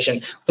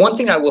conversation. One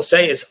thing I will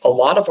say is a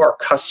lot of our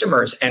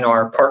customers and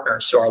our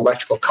partners, so our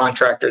electrical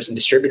contractors and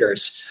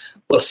distributors,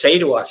 will say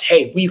to us,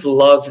 hey, we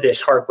love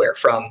this hardware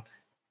from,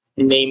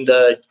 name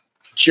the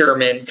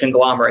German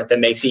conglomerate that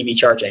makes EV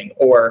charging,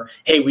 or,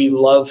 hey, we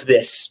love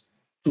this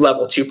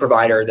level 2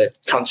 provider that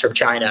comes from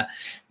China.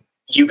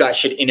 You guys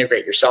should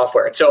integrate your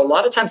software. And so a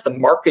lot of times the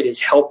market is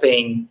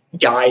helping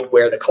guide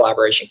where the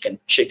collaboration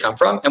should come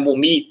from. And we'll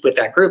meet with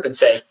that group and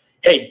say,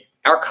 hey,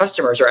 our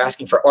customers are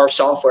asking for our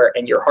software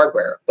and your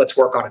hardware. Let's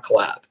work on a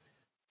collab.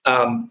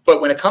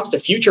 But when it comes to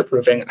future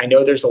proofing, I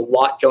know there's a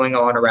lot going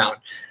on around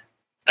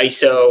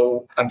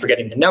ISO. I'm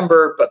forgetting the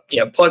number, but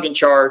plug and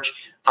charge.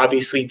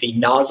 Obviously, the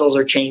nozzles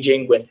are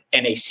changing with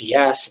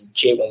NACS and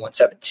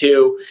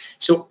J1172.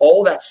 So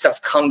all that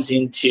stuff comes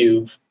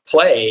into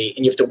play,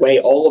 and you have to weigh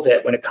all of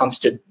it when it comes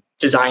to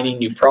designing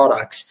new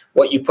products,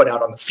 what you put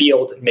out on the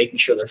field, and making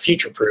sure they're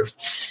future-proof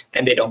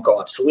and they don't go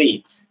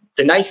obsolete.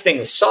 The nice thing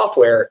with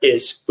software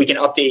is we can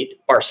update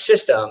our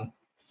system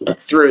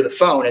through the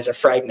phone as a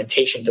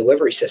fragmentation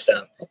delivery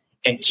system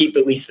and keep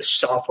at least the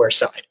software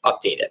side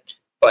updated.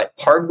 But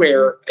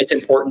hardware, it's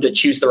important to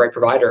choose the right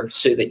provider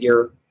so that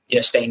you're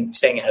staying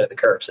ahead of the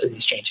curves as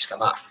these changes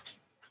come up.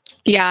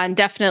 Yeah, and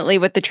definitely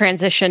with the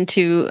transition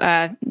to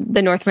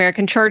the North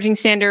American Charging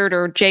Standard,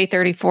 or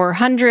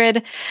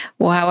J3400,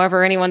 well,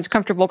 however anyone's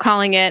comfortable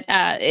calling it,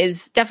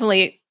 is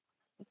definitely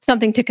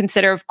something to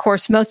consider. Of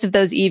course, most of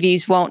those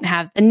EVs won't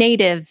have the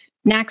native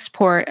NACS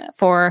port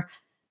for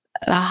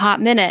a hot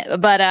minute,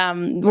 but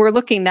we're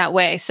looking that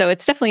way. So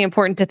it's definitely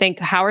important to think,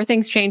 how are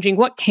things changing?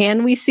 What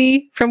can we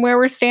see from where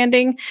we're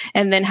standing?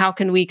 And then how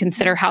can we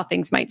consider how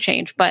things might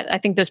change? But I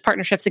think those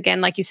partnerships,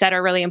 again, like you said,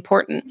 are really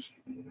important.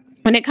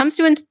 When it comes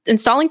to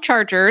installing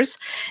chargers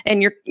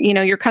and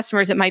your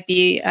customers, it might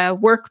be a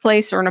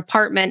workplace or an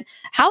apartment.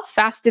 How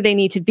fast do they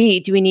need to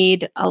be? Do we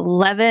need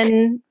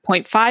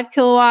 11.5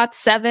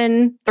 kilowatts,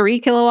 3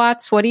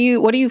 kilowatts? What are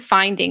you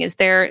finding? Is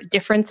there a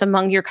difference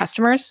among your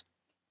customers?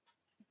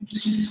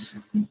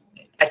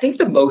 I think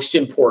the most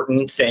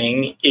important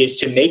thing is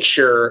to make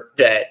sure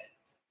that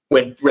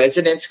when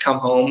residents come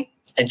home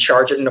and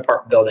charge at an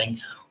apartment building,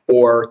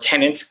 or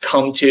tenants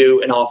come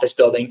to an office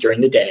building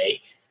during the day,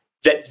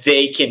 that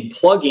they can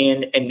plug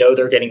in and know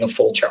they're getting a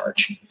full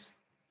charge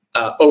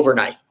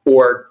overnight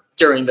or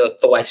during the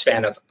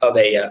lifespan of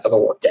a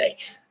workday.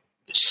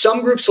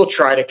 Some groups will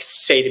try to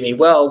say to me,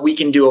 well, we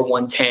can do a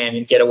 110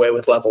 and get away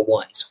with level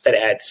ones that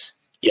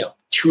adds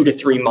 2 to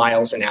 3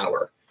 miles an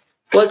hour.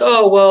 Like,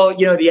 oh, well,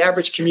 the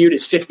average commute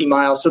is 50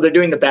 miles. So they're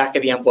doing the back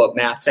of the envelope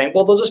math saying,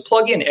 well, they'll just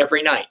plug in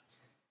every night.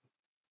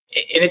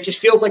 And it just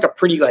feels like a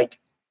pretty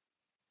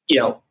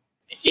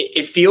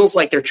it feels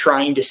like they're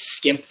trying to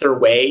skimp their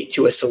way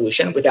to a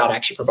solution without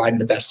actually providing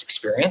the best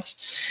experience.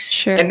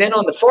 Sure. And then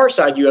on the far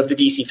side, you have the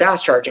DC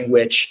fast charging,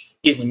 which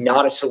is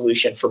not a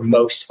solution for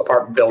most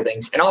apartment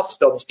buildings and office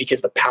buildings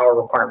because the power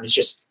requirement is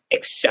just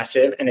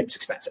excessive and it's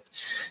expensive.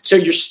 So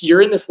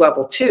you're in this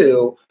level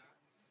 2.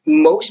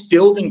 Most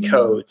building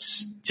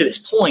codes to this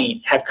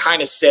point have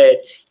kind of said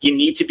you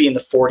need to be in the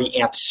 40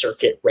 amp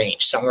circuit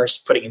range. Some are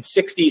putting in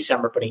 60,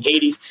 some are putting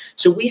 80s.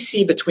 So we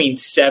see between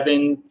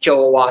 7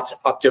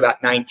 kilowatts up to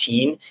about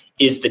 19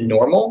 is the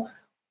normal.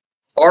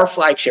 Our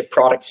flagship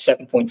product is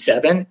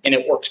 7.7, and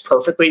it works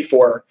perfectly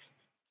for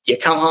you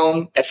come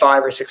home at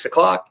 5 or 6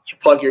 o'clock, you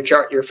plug your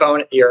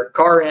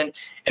car in,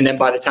 and then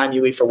by the time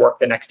you leave for work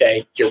the next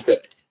day, you're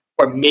good.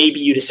 Or maybe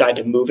you decide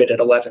to move it at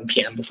 11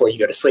 p.m. before you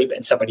go to sleep,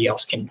 and somebody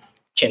else can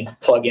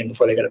plug in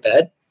before they go to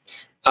bed.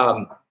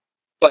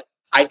 But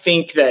I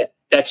think that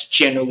that's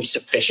generally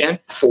sufficient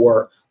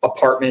for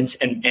apartments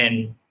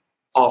and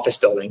office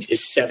buildings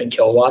is 7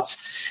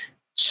 kilowatts.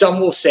 Some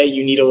will say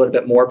you need a little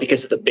bit more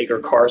because of the bigger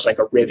cars like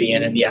a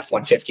Rivian and the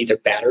F-150, their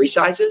battery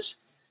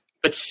sizes.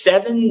 But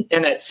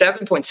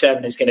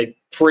 7.7 is going to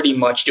pretty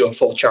much do a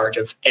full charge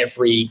of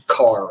every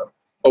car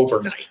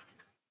overnight.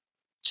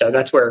 So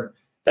that's where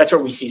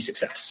we see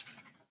success.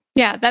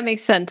 Yeah, that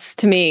makes sense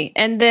to me.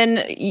 And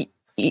then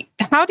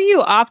how do you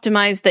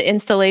optimize the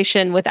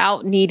installation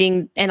without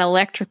needing an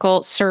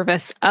electrical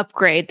service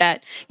upgrade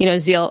that,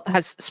 Zeal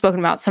has spoken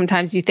about?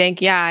 Sometimes you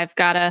think,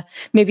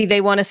 maybe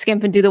they want to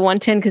skimp and do the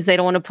 110 because they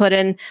don't want to put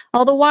in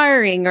all the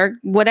wiring or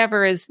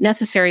whatever is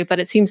necessary. But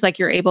it seems like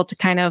you're able to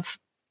kind of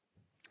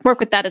work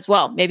with that as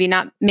well. Maybe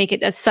not make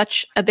it as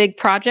such a big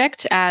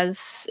project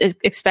as is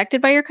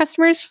expected by your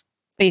customers.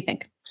 What do you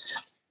think?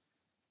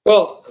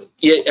 Well,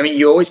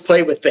 you always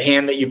play with the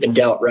hand that you've been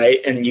dealt, right?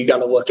 And you got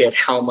to look at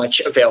how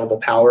much available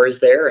power is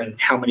there and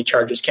how many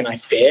chargers can I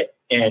fit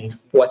and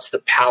what's the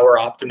power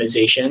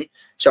optimization.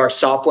 So our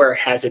software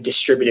has a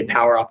distributed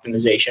power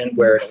optimization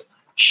where it'll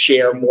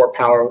share more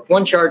power with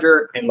one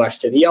charger and less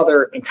to the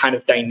other and kind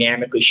of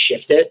dynamically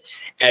shift it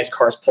as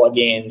cars plug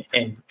in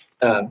and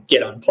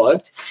get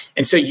unplugged.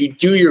 And so you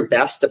do your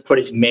best to put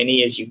as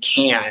many as you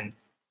can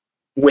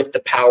with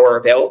the power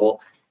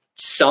available.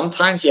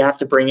 Sometimes you have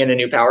to bring in a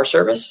new power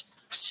service.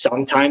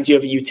 Sometimes you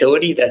have a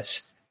utility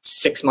that's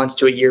 6 months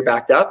to a year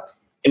backed up.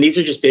 And these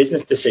are just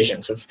business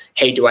decisions of,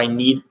 hey, do I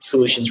need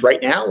solutions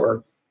right now?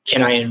 Or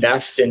can I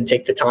invest and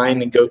take the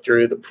time and go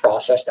through the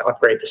process to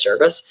upgrade the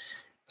service?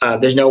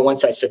 There's no one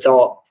size fits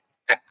all.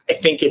 I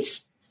think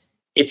it's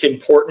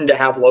important to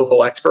have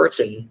local experts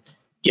and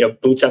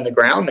boots on the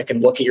ground that can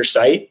look at your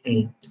site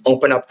and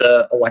open up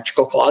the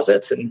electrical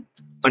closets and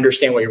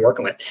understand what you're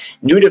working with.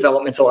 New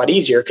development's a lot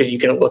easier because you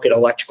can look at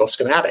electrical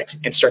schematics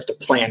and start to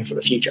plan for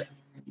the future.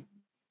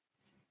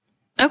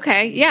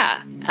 Okay,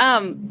 yeah.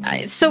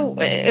 So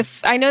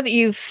if I know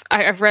that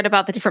I've read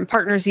about the different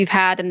partners you've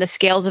had and the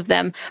scales of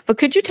them, but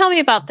could you tell me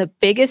about the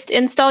biggest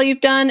install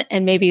you've done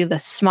and maybe the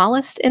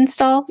smallest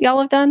install y'all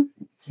have done?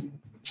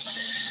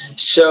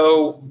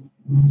 So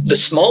the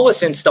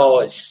smallest install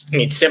is,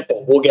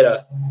 simple.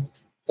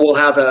 We'll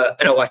have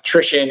an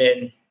electrician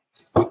in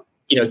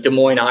Des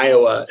Moines,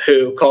 Iowa,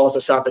 who calls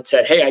us up and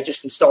said, hey, I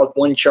just installed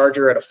one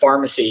charger at a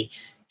pharmacy.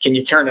 Can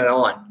you turn it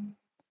on?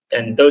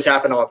 And those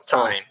happen all the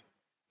time.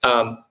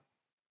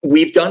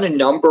 We've done a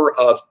number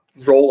of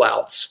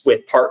rollouts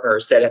with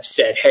partners that have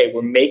said, hey,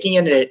 we're making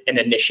an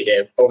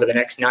initiative over the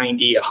next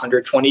 90,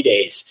 120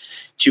 days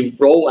to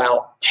roll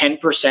out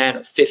 10%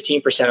 or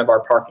 15% of our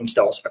parking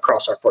stalls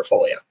across our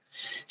portfolio.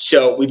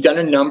 So we've done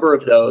a number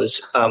of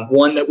those.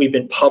 One that we've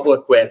been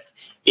public with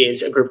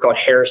is a group called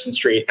Harrison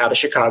Street out of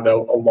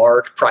Chicago, a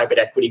large private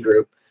equity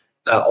group,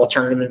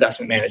 alternative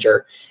investment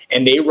manager.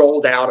 And they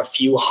rolled out a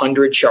few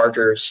hundred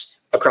chargers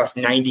across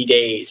 90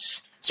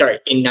 days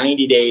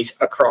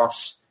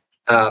across,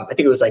 I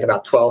think it was like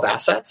about 12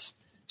 assets.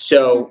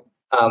 So,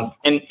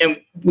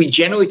 and we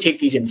generally take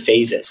these in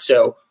phases.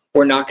 So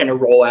we're not going to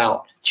roll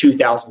out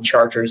 2,000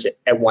 chargers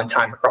at one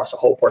time across the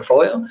whole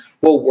portfolio.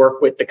 We'll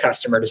work with the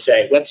customer to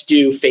say, let's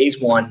do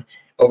phase one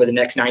over the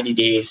next 90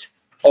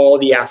 days, all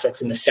the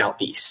assets in the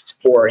Southeast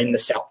or in the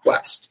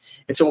Southwest.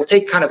 And so we'll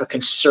take kind of a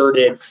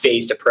concerted,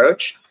 phased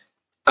approach,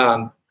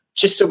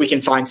 just so we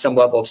can find some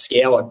level of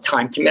scale and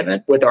time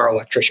commitment with our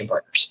electrician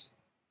partners.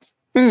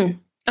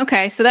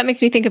 Okay, so that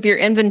makes me think of your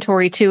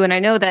inventory too. And I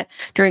know that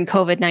during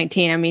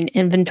COVID-19, I mean,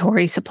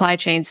 inventory, supply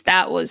chains,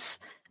 that was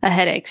a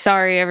headache.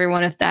 Sorry,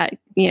 everyone, if that,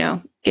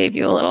 gave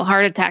you a little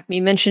heart attack, me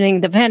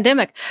mentioning the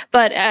pandemic.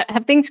 But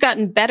have things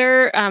gotten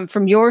better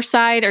from your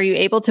side? Are you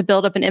able to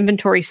build up an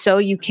inventory so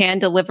you can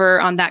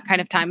deliver on that kind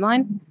of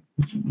timeline?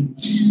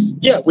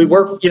 Yeah, we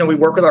work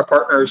with our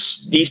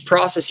partners. These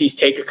processes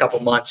take a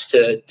couple months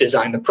to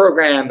design the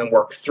program and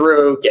work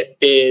through, get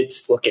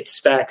bids, look at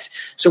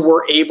specs. So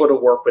we're able to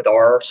work with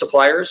our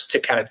suppliers to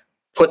kind of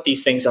put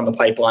these things on the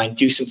pipeline,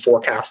 do some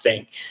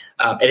forecasting.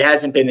 It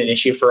hasn't been an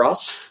issue for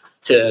us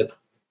to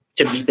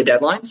meet the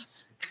deadlines.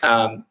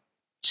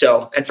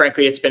 And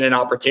frankly, it's been an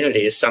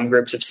opportunity. As some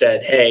groups have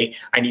said, "Hey,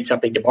 I need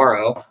something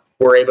tomorrow,"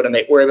 we're able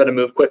to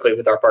move quickly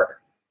with our partner.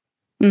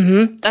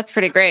 That's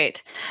pretty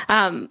great.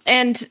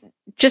 And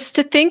just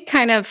to think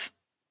kind of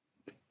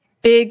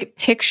big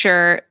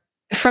picture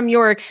from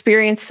your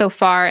experience so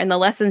far and the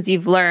lessons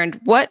you've learned,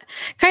 what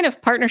kind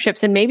of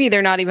partnerships, and maybe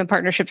they're not even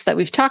partnerships that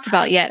we've talked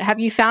about yet, have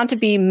you found to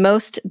be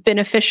most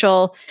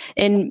beneficial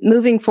in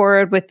moving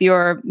forward with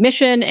your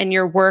mission and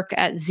your work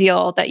at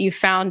Zeal that you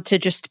found to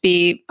just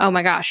be, oh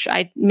my gosh,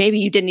 maybe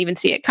you didn't even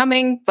see it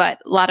coming, but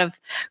a lot of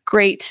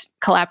great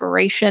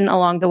collaboration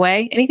along the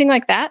way? Anything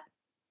like that?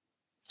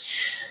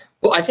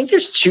 Well, I think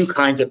there's two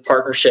kinds of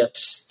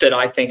partnerships that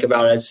I think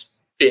about as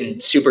been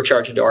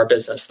supercharging to our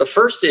business. The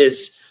first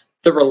is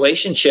the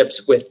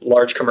relationships with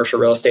large commercial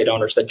real estate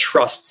owners that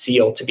trust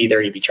Zeal to be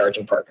their EV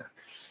charging partner.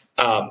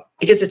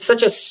 Because it's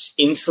such an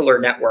insular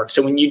network.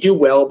 So when you do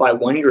well by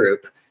one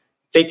group,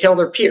 they tell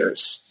their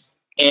peers.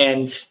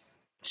 And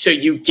so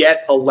you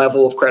get a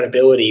level of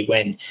credibility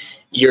when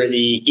you're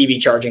the EV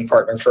charging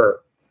partner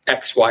for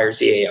X, Y, or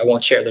Z. I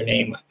won't share their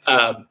name.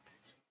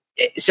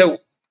 So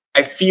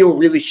I feel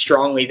really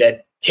strongly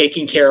that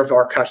taking care of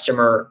our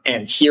customer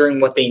and hearing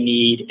what they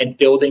need and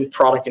building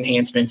product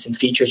enhancements and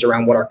features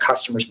around what our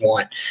customers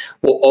want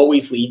will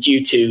always lead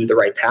you to the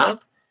right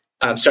path.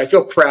 So I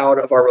feel proud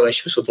of our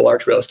relationships with the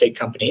large real estate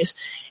companies.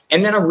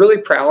 And then I'm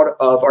really proud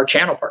of our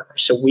channel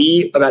partners. So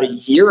we, about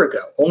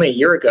only a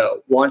year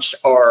ago, launched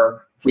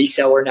our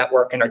reseller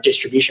network and our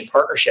distribution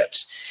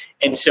partnerships.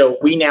 And so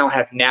we now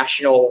have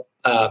national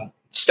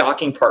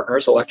stocking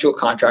partners, electrical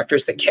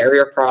contractors that carry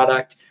our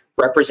product,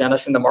 represent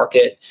us in the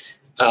market.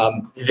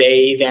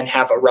 They then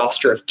have a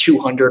roster of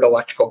 200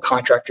 electrical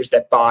contractors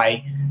that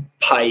buy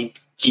pipe,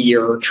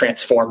 gear,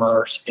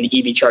 transformers, and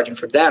EV charging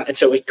from them. And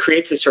so it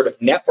creates this sort of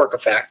network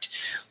effect.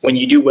 When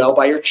you do well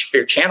by your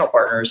channel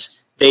partners,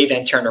 they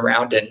then turn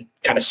around and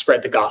kind of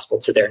spread the gospel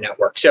to their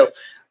network. So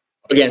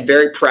again,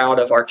 very proud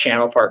of our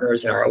channel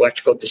partners and our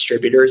electrical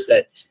distributors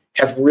that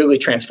have really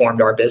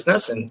transformed our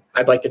business. And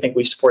I'd like to think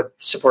we've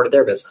supported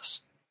their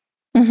business.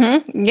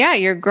 Yeah,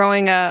 you're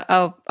growing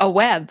a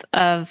web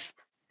of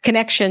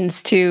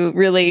connections to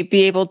really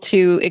be able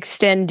to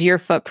extend your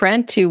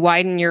footprint, to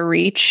widen your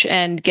reach,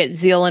 and get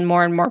Zeal in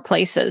more and more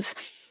places.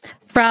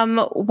 From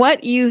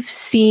what you've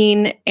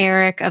seen,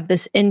 Eric, of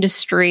this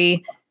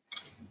industry,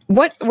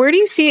 where do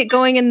you see it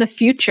going in the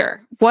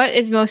future? What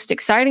is most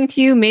exciting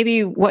to you?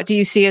 Maybe what do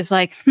you see as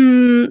like,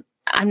 I'm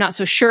not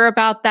so sure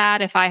about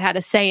that. If I had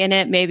a say in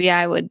it, maybe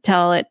I would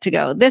tell it to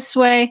go this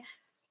way.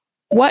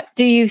 What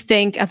do you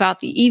think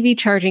about the EV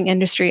charging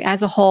industry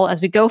as a whole as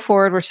we go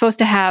forward? We're supposed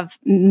to have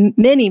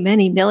many,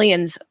 many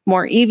millions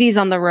more EVs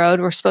on the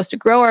road. We're supposed to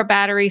grow our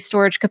battery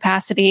storage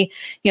capacity,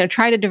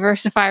 try to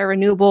diversify our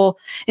renewable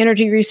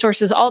energy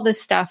resources, all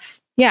this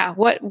stuff. Yeah.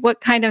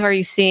 What kind of are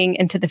you seeing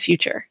into the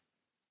future?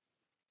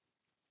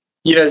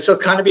 This will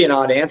kind of be an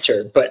odd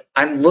answer, but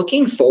I'm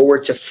looking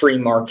forward to free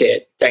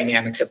market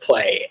dynamics at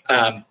play.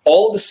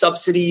 All the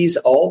subsidies,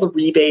 all the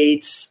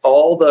rebates,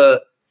 all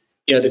the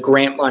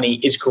grant money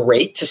is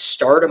great to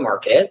start a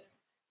market,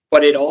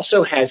 but it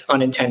also has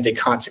unintended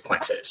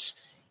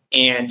consequences.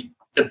 And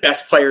the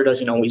best player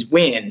doesn't always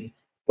win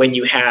when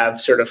you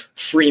have sort of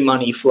free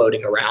money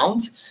floating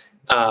around.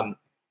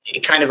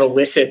 It kind of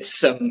elicits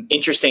some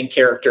interesting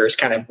characters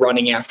kind of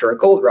running after a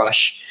gold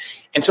rush.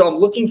 And so I'm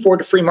looking forward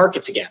to free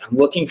markets again. I'm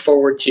looking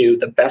forward to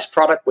the best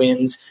product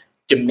wins,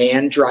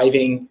 demand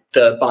driving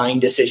the buying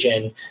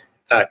decision,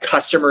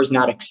 customers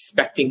not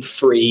expecting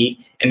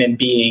free and then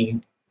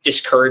being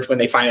discouraged when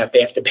they find out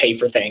they have to pay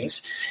for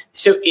things.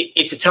 So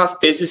it's a tough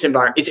business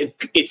environment.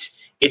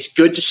 It's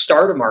good to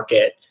start a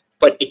market,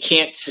 but it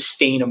can't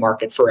sustain a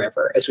market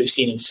forever, as we've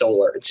seen in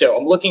solar. And so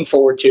I'm looking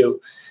forward to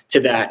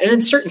that. And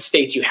in certain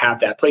states, you have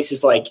that.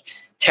 Places like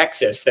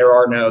Texas, there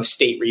are no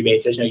state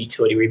rebates. There's no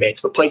utility rebates.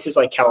 But places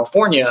like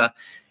California,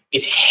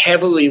 it's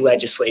heavily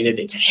legislated.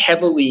 It's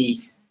heavily,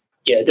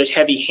 there's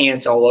heavy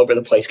hands all over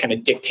the place kind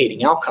of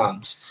dictating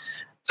outcomes.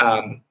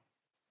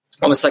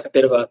 Almost like a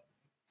bit of a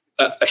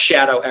a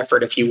shadow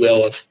effort, if you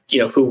will, of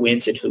who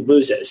wins and who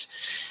loses.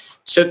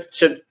 So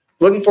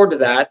looking forward to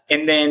that,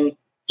 and then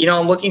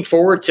I'm looking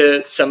forward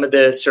to some of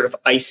the sort of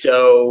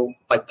ISO,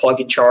 like plug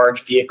and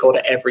charge vehicle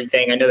to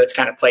everything. I know that's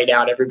kind of played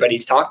out.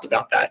 Everybody's talked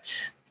about that,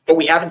 but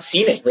we haven't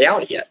seen it in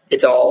reality yet.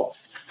 It's all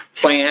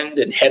planned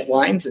and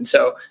headlines. And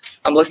so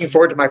I'm looking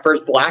forward to my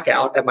first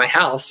blackout at my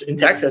house in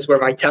Texas where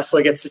my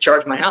Tesla gets to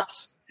charge my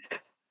house.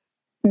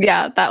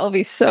 Yeah, that will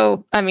be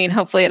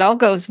hopefully it all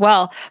goes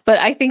well. But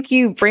I think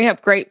you bring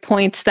up great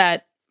points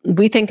that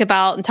we think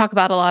about and talk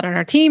about a lot on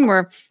our team,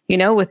 or,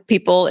 with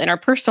people in our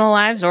personal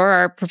lives or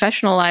our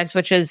professional lives,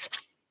 which is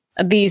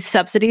these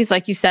subsidies,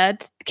 like you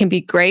said, can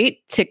be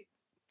great to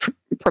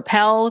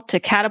propel, to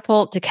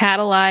catapult, to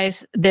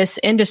catalyze this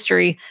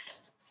industry.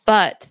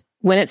 But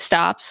when it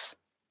stops,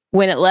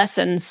 when it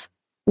lessens,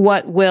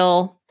 what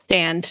will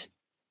stand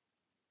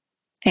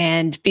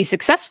and be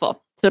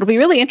successful? So it'll be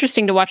really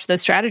interesting to watch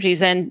those strategies.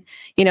 And,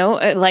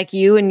 like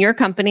you and your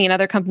company and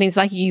other companies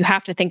like you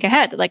have to think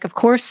ahead. Like, of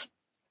course,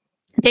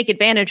 take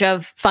advantage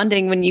of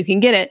funding when you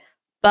can get it,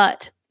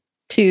 but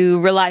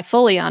to rely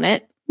fully on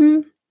it,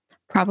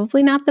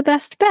 probably not the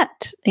best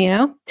bet.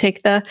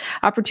 Take the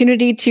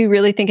opportunity to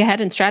really think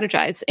ahead and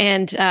strategize.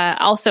 And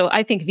also,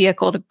 I think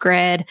vehicle to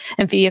grid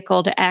and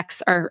vehicle to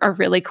X are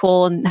really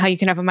cool, and how you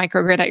can have a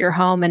microgrid at your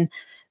home, and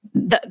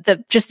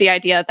just the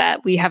idea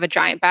that we have a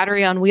giant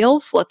battery on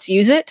wheels. Let's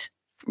use it.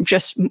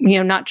 Just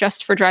not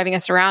just for driving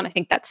us around. I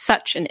think that's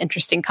such an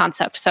interesting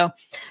concept. So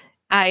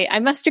I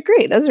must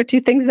agree. Those are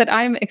two things that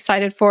I'm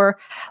excited for,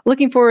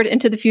 looking forward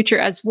into the future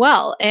as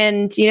well.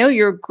 And,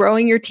 you're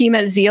growing your team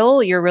at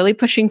Zeal. You're really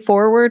pushing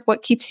forward.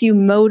 What keeps you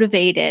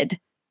motivated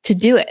to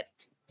do it?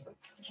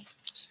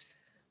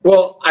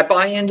 Well, I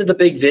buy into the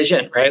big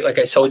vision, right? Like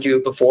I told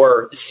you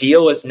before,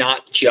 Zeal is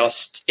not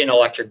just an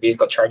electric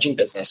vehicle charging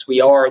business.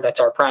 That's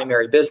our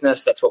primary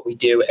business. That's what we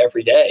do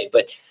every day.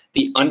 But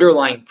the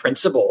underlying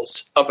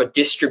principles of a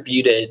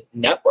distributed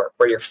network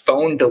where your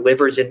phone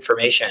delivers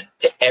information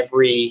to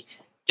every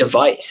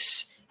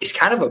device is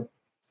kind of a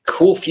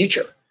cool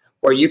future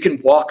where you can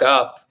walk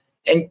up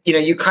and,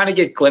 you kind of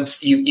get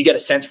you get a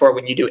sense for it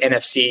when you do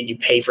NFC and you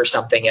pay for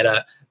something at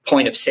a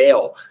point of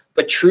sale,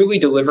 but truly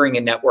delivering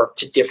a network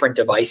to different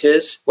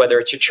devices, whether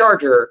it's your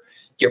charger,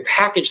 your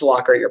package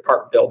locker at your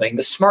apartment building,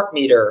 the smart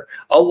meter,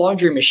 a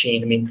laundry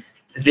machine. I mean,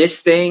 this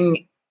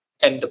thing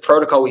and the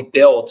protocol we've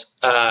built,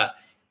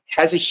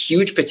 has a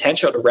huge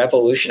potential to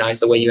revolutionize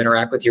the way you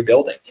interact with your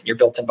building and your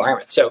built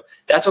environment. So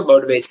that's what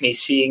motivates me,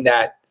 seeing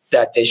that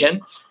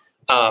vision.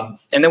 And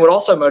then what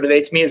also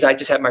motivates me is I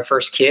just had my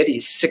first kid.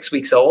 He's 6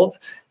 weeks old,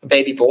 a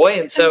baby boy.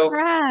 And so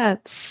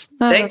Congrats.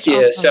 Thank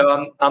you. Awesome.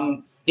 So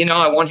I'm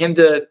I want him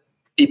to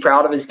be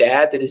proud of his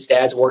dad, that his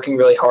dad's working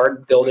really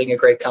hard building a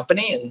great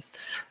company, and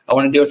I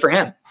want to do it for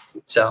him.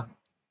 So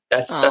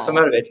that's what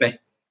motivates me.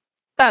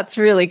 That's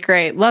really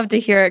great. Love to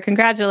hear it.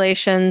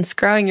 Congratulations,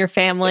 growing your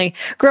family,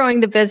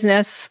 growing the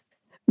business.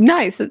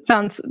 Nice. It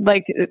sounds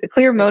like a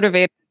clear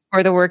motivator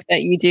for the work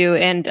that you do.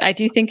 And I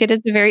do think it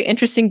is a very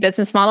interesting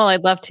business model.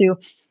 I'd love to,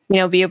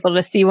 be able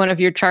to see one of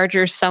your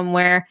chargers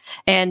somewhere.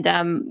 And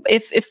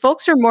if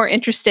folks are more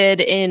interested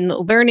in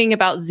learning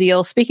about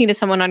Zeal, speaking to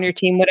someone on your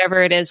team,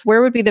 whatever it is,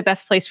 where would be the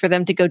best place for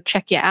them to go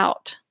check you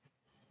out?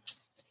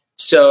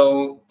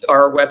 So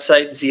our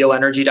website,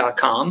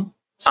 zealenergy.com.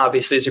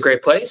 obviously is a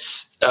great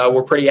place.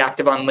 We're pretty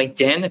active on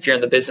LinkedIn if you're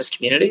in the business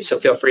community, so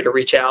feel free to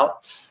reach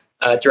out,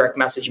 direct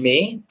message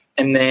me.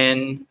 And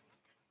then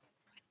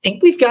I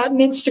think we've got an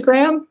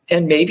Instagram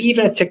and maybe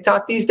even a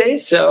TikTok these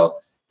days. So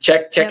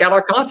check out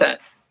our content.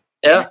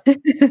 Yeah.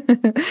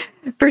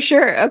 For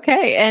sure.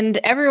 Okay. And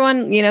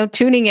everyone,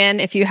 tuning in,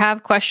 if you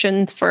have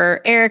questions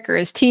for Eric or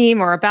his team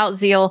or about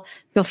Zeal,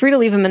 feel free to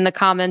leave them in the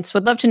comments.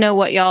 Would love to know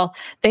what y'all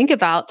think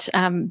about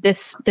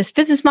this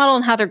business model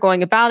and how they're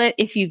going about it.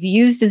 If you've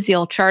used a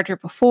Zeal charger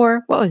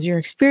before, what was your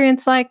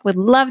experience like? Would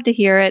love to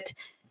hear it.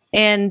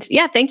 And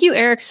yeah, thank you,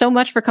 Eric, so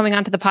much for coming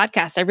onto the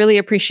podcast. I really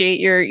appreciate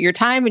your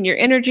time and your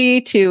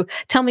energy to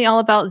tell me all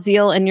about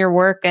Zeal and your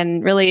work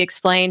and really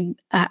explain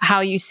how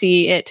you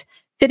see it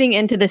fitting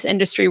into this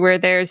industry where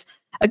there's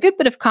a good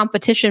bit of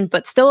competition,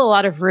 but still a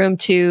lot of room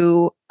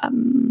to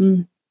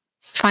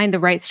find the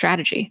right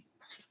strategy.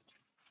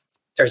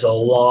 There's a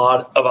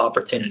lot of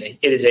opportunity.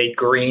 It is a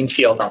green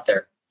field out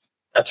there.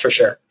 That's for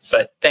sure.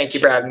 But thank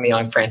you for having me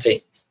on,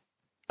 Francie.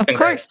 Of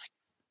course.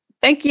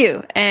 Thank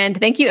you. And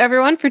thank you,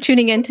 everyone, for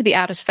tuning in to the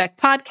Out of Spec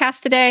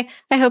podcast today.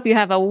 I hope you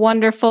have a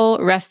wonderful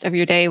rest of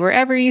your day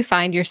wherever you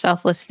find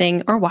yourself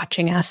listening or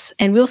watching us.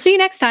 And we'll see you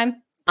next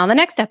time on the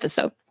next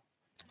episode.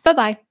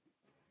 Bye-bye.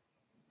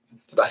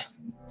 Bye.